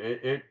enjoyed it.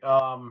 It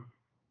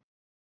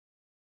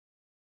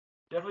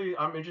definitely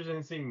I'm interested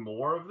in seeing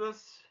more of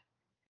this.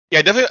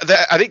 Yeah, definitely.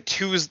 I think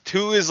two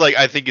is like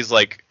I think is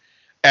like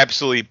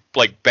absolutely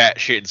like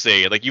batshit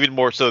insane. Like even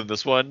more so than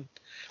this one.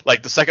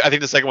 Like I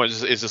think the second one is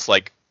just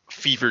like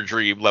fever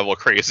dream level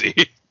crazy.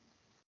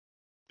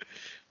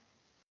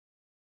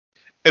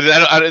 And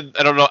I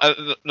don't know.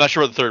 I'm not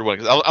sure what the third one.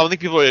 Cause I don't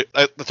think people.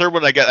 The third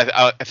one I get.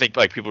 I think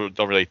like people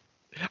don't really.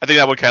 I think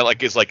that one kind of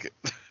like is like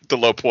the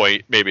low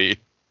point maybe.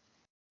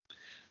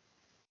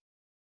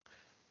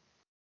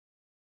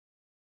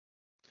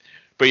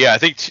 But yeah, I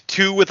think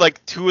two with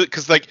like two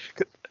because like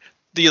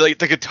the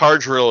guitar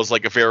drill is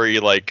like a very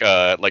like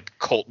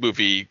cult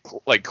movie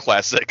like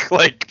classic.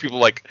 Like people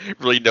like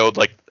really know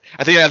like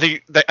I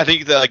think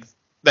that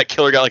that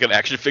killer got like an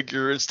action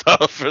figure and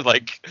stuff and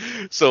like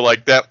so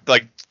like that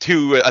like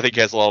 2 I think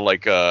has a lot of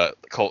like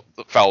cult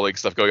fouling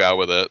stuff going on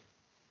with it.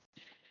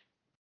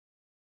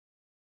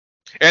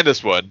 And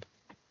this one.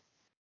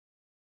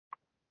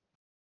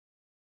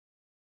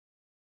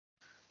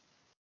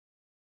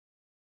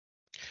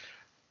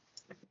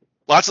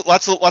 Lots of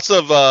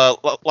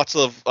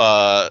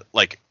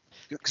like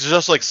there's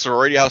just like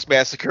Sorority House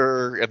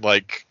Massacre and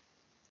like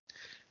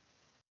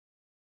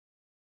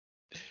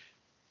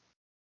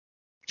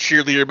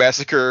Cheerleader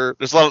Massacre.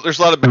 There's a lot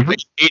of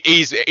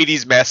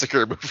 80s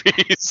massacre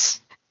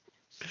movies.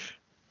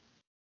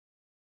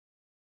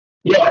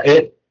 Yeah,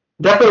 it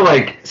definitely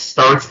like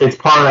starts. It's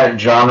part of that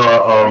genre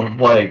of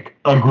like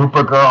a group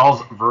of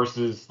girls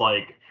versus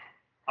like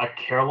a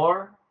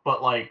killer,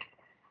 but like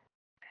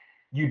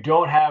you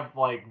don't have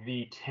like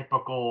the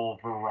typical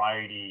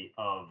variety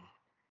of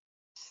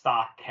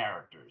stock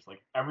characters.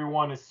 Like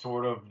everyone is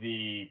sort of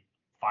the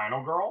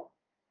final girl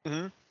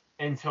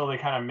until they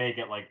kind of make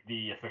it like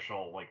the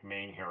official like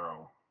main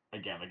hero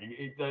again. Like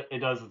it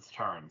does its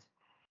turns.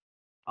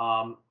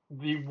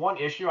 The one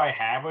issue I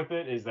have with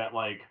it is that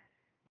like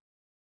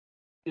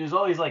there's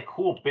all these like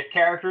cool bit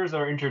characters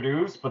that are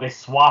introduced, but they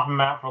swap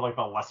them out for like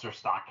the lesser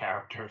stock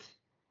characters.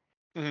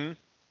 Like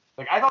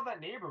I thought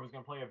that neighbor was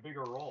gonna play a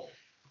bigger role.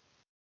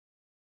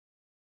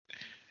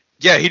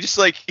 Yeah, he just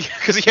like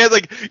because he had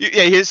like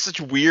he has such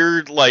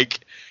weird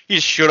like he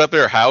just showed up at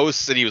their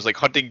house and he was like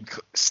hunting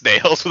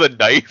snails with a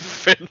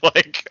knife and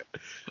like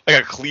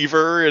a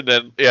cleaver and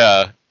then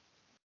yeah.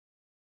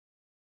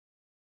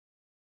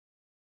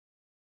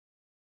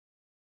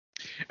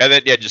 And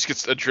then just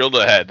gets drilled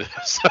in the head.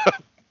 So.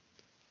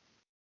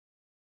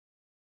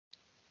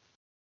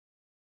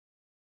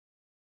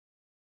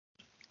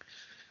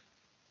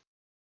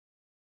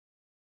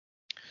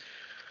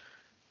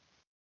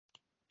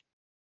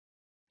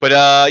 But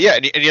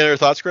any other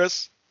thoughts,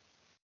 Chris?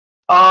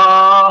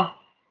 I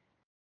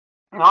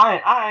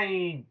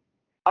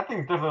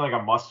think it's definitely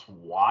like a must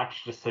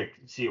watch just to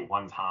see it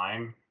one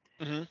time.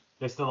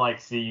 Just to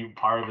like see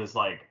part of this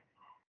like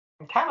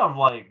kind of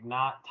like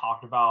not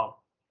talked about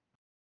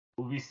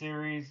movie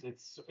series.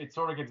 It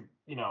sort of gets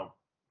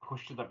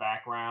pushed to the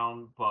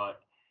background,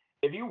 but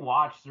if you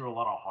watch through a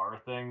lot of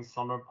horror things,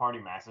 Slumber Party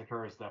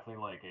Massacre is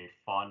definitely like a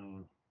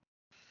fun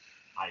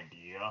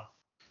idea.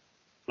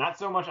 Not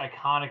so much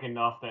iconic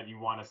enough that you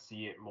want to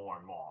see it more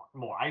and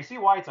more. I see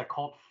why it's a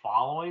cult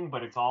following,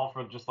 but it's all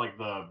for just like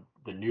the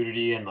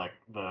nudity and like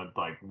the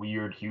like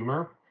weird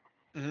humor.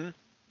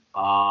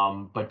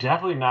 But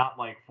definitely not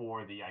like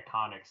for the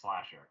iconic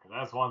slasher, because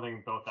that's one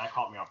thing that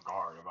caught me off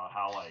guard about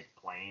how like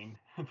plain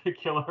the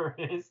killer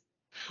is.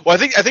 Well, I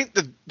think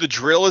the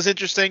drill is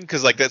interesting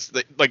because like that's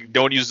like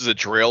no one uses a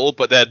drill,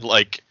 but then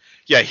like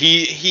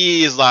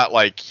he is not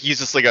like he's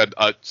just like a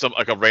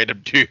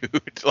random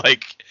dude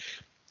like.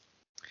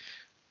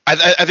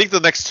 I think the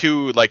next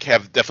 2 like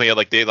have definitely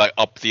like they like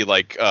up the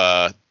like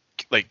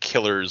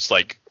killer's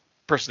like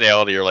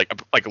personality or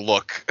like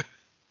look.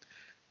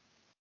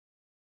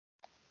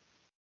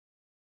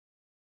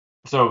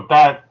 So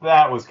that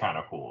was kind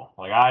of cool.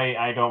 Like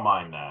I don't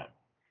mind that.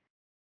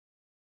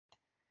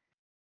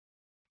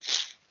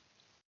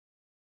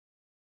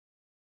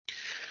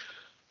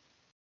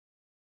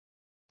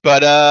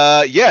 But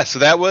so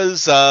that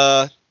was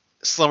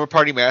Slumber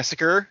Party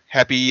Massacre.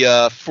 Happy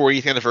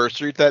 40th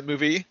anniversary to that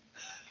movie.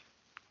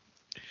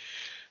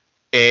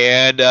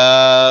 And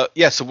so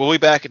we'll be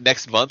back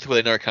next month with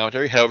another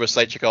commentary. Head over to the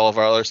site, check all of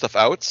our other stuff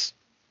out.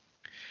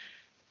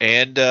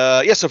 And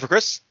so for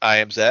Chris, I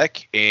am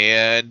Zach,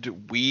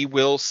 and we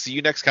will see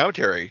you next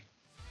commentary.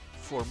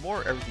 For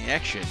more Everything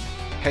Action,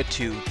 head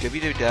to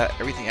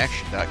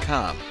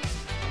www.everythingaction.com.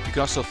 You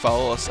can also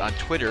follow us on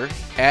Twitter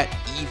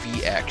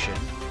 @EVAction,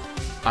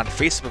 on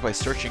Facebook by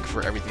searching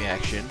for Everything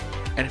Action,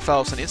 and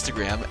follow us on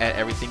Instagram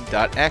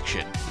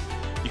 @everything.action.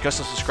 You can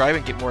also subscribe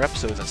and get more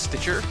episodes on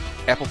Stitcher,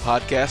 Apple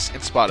Podcasts,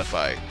 and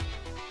Spotify.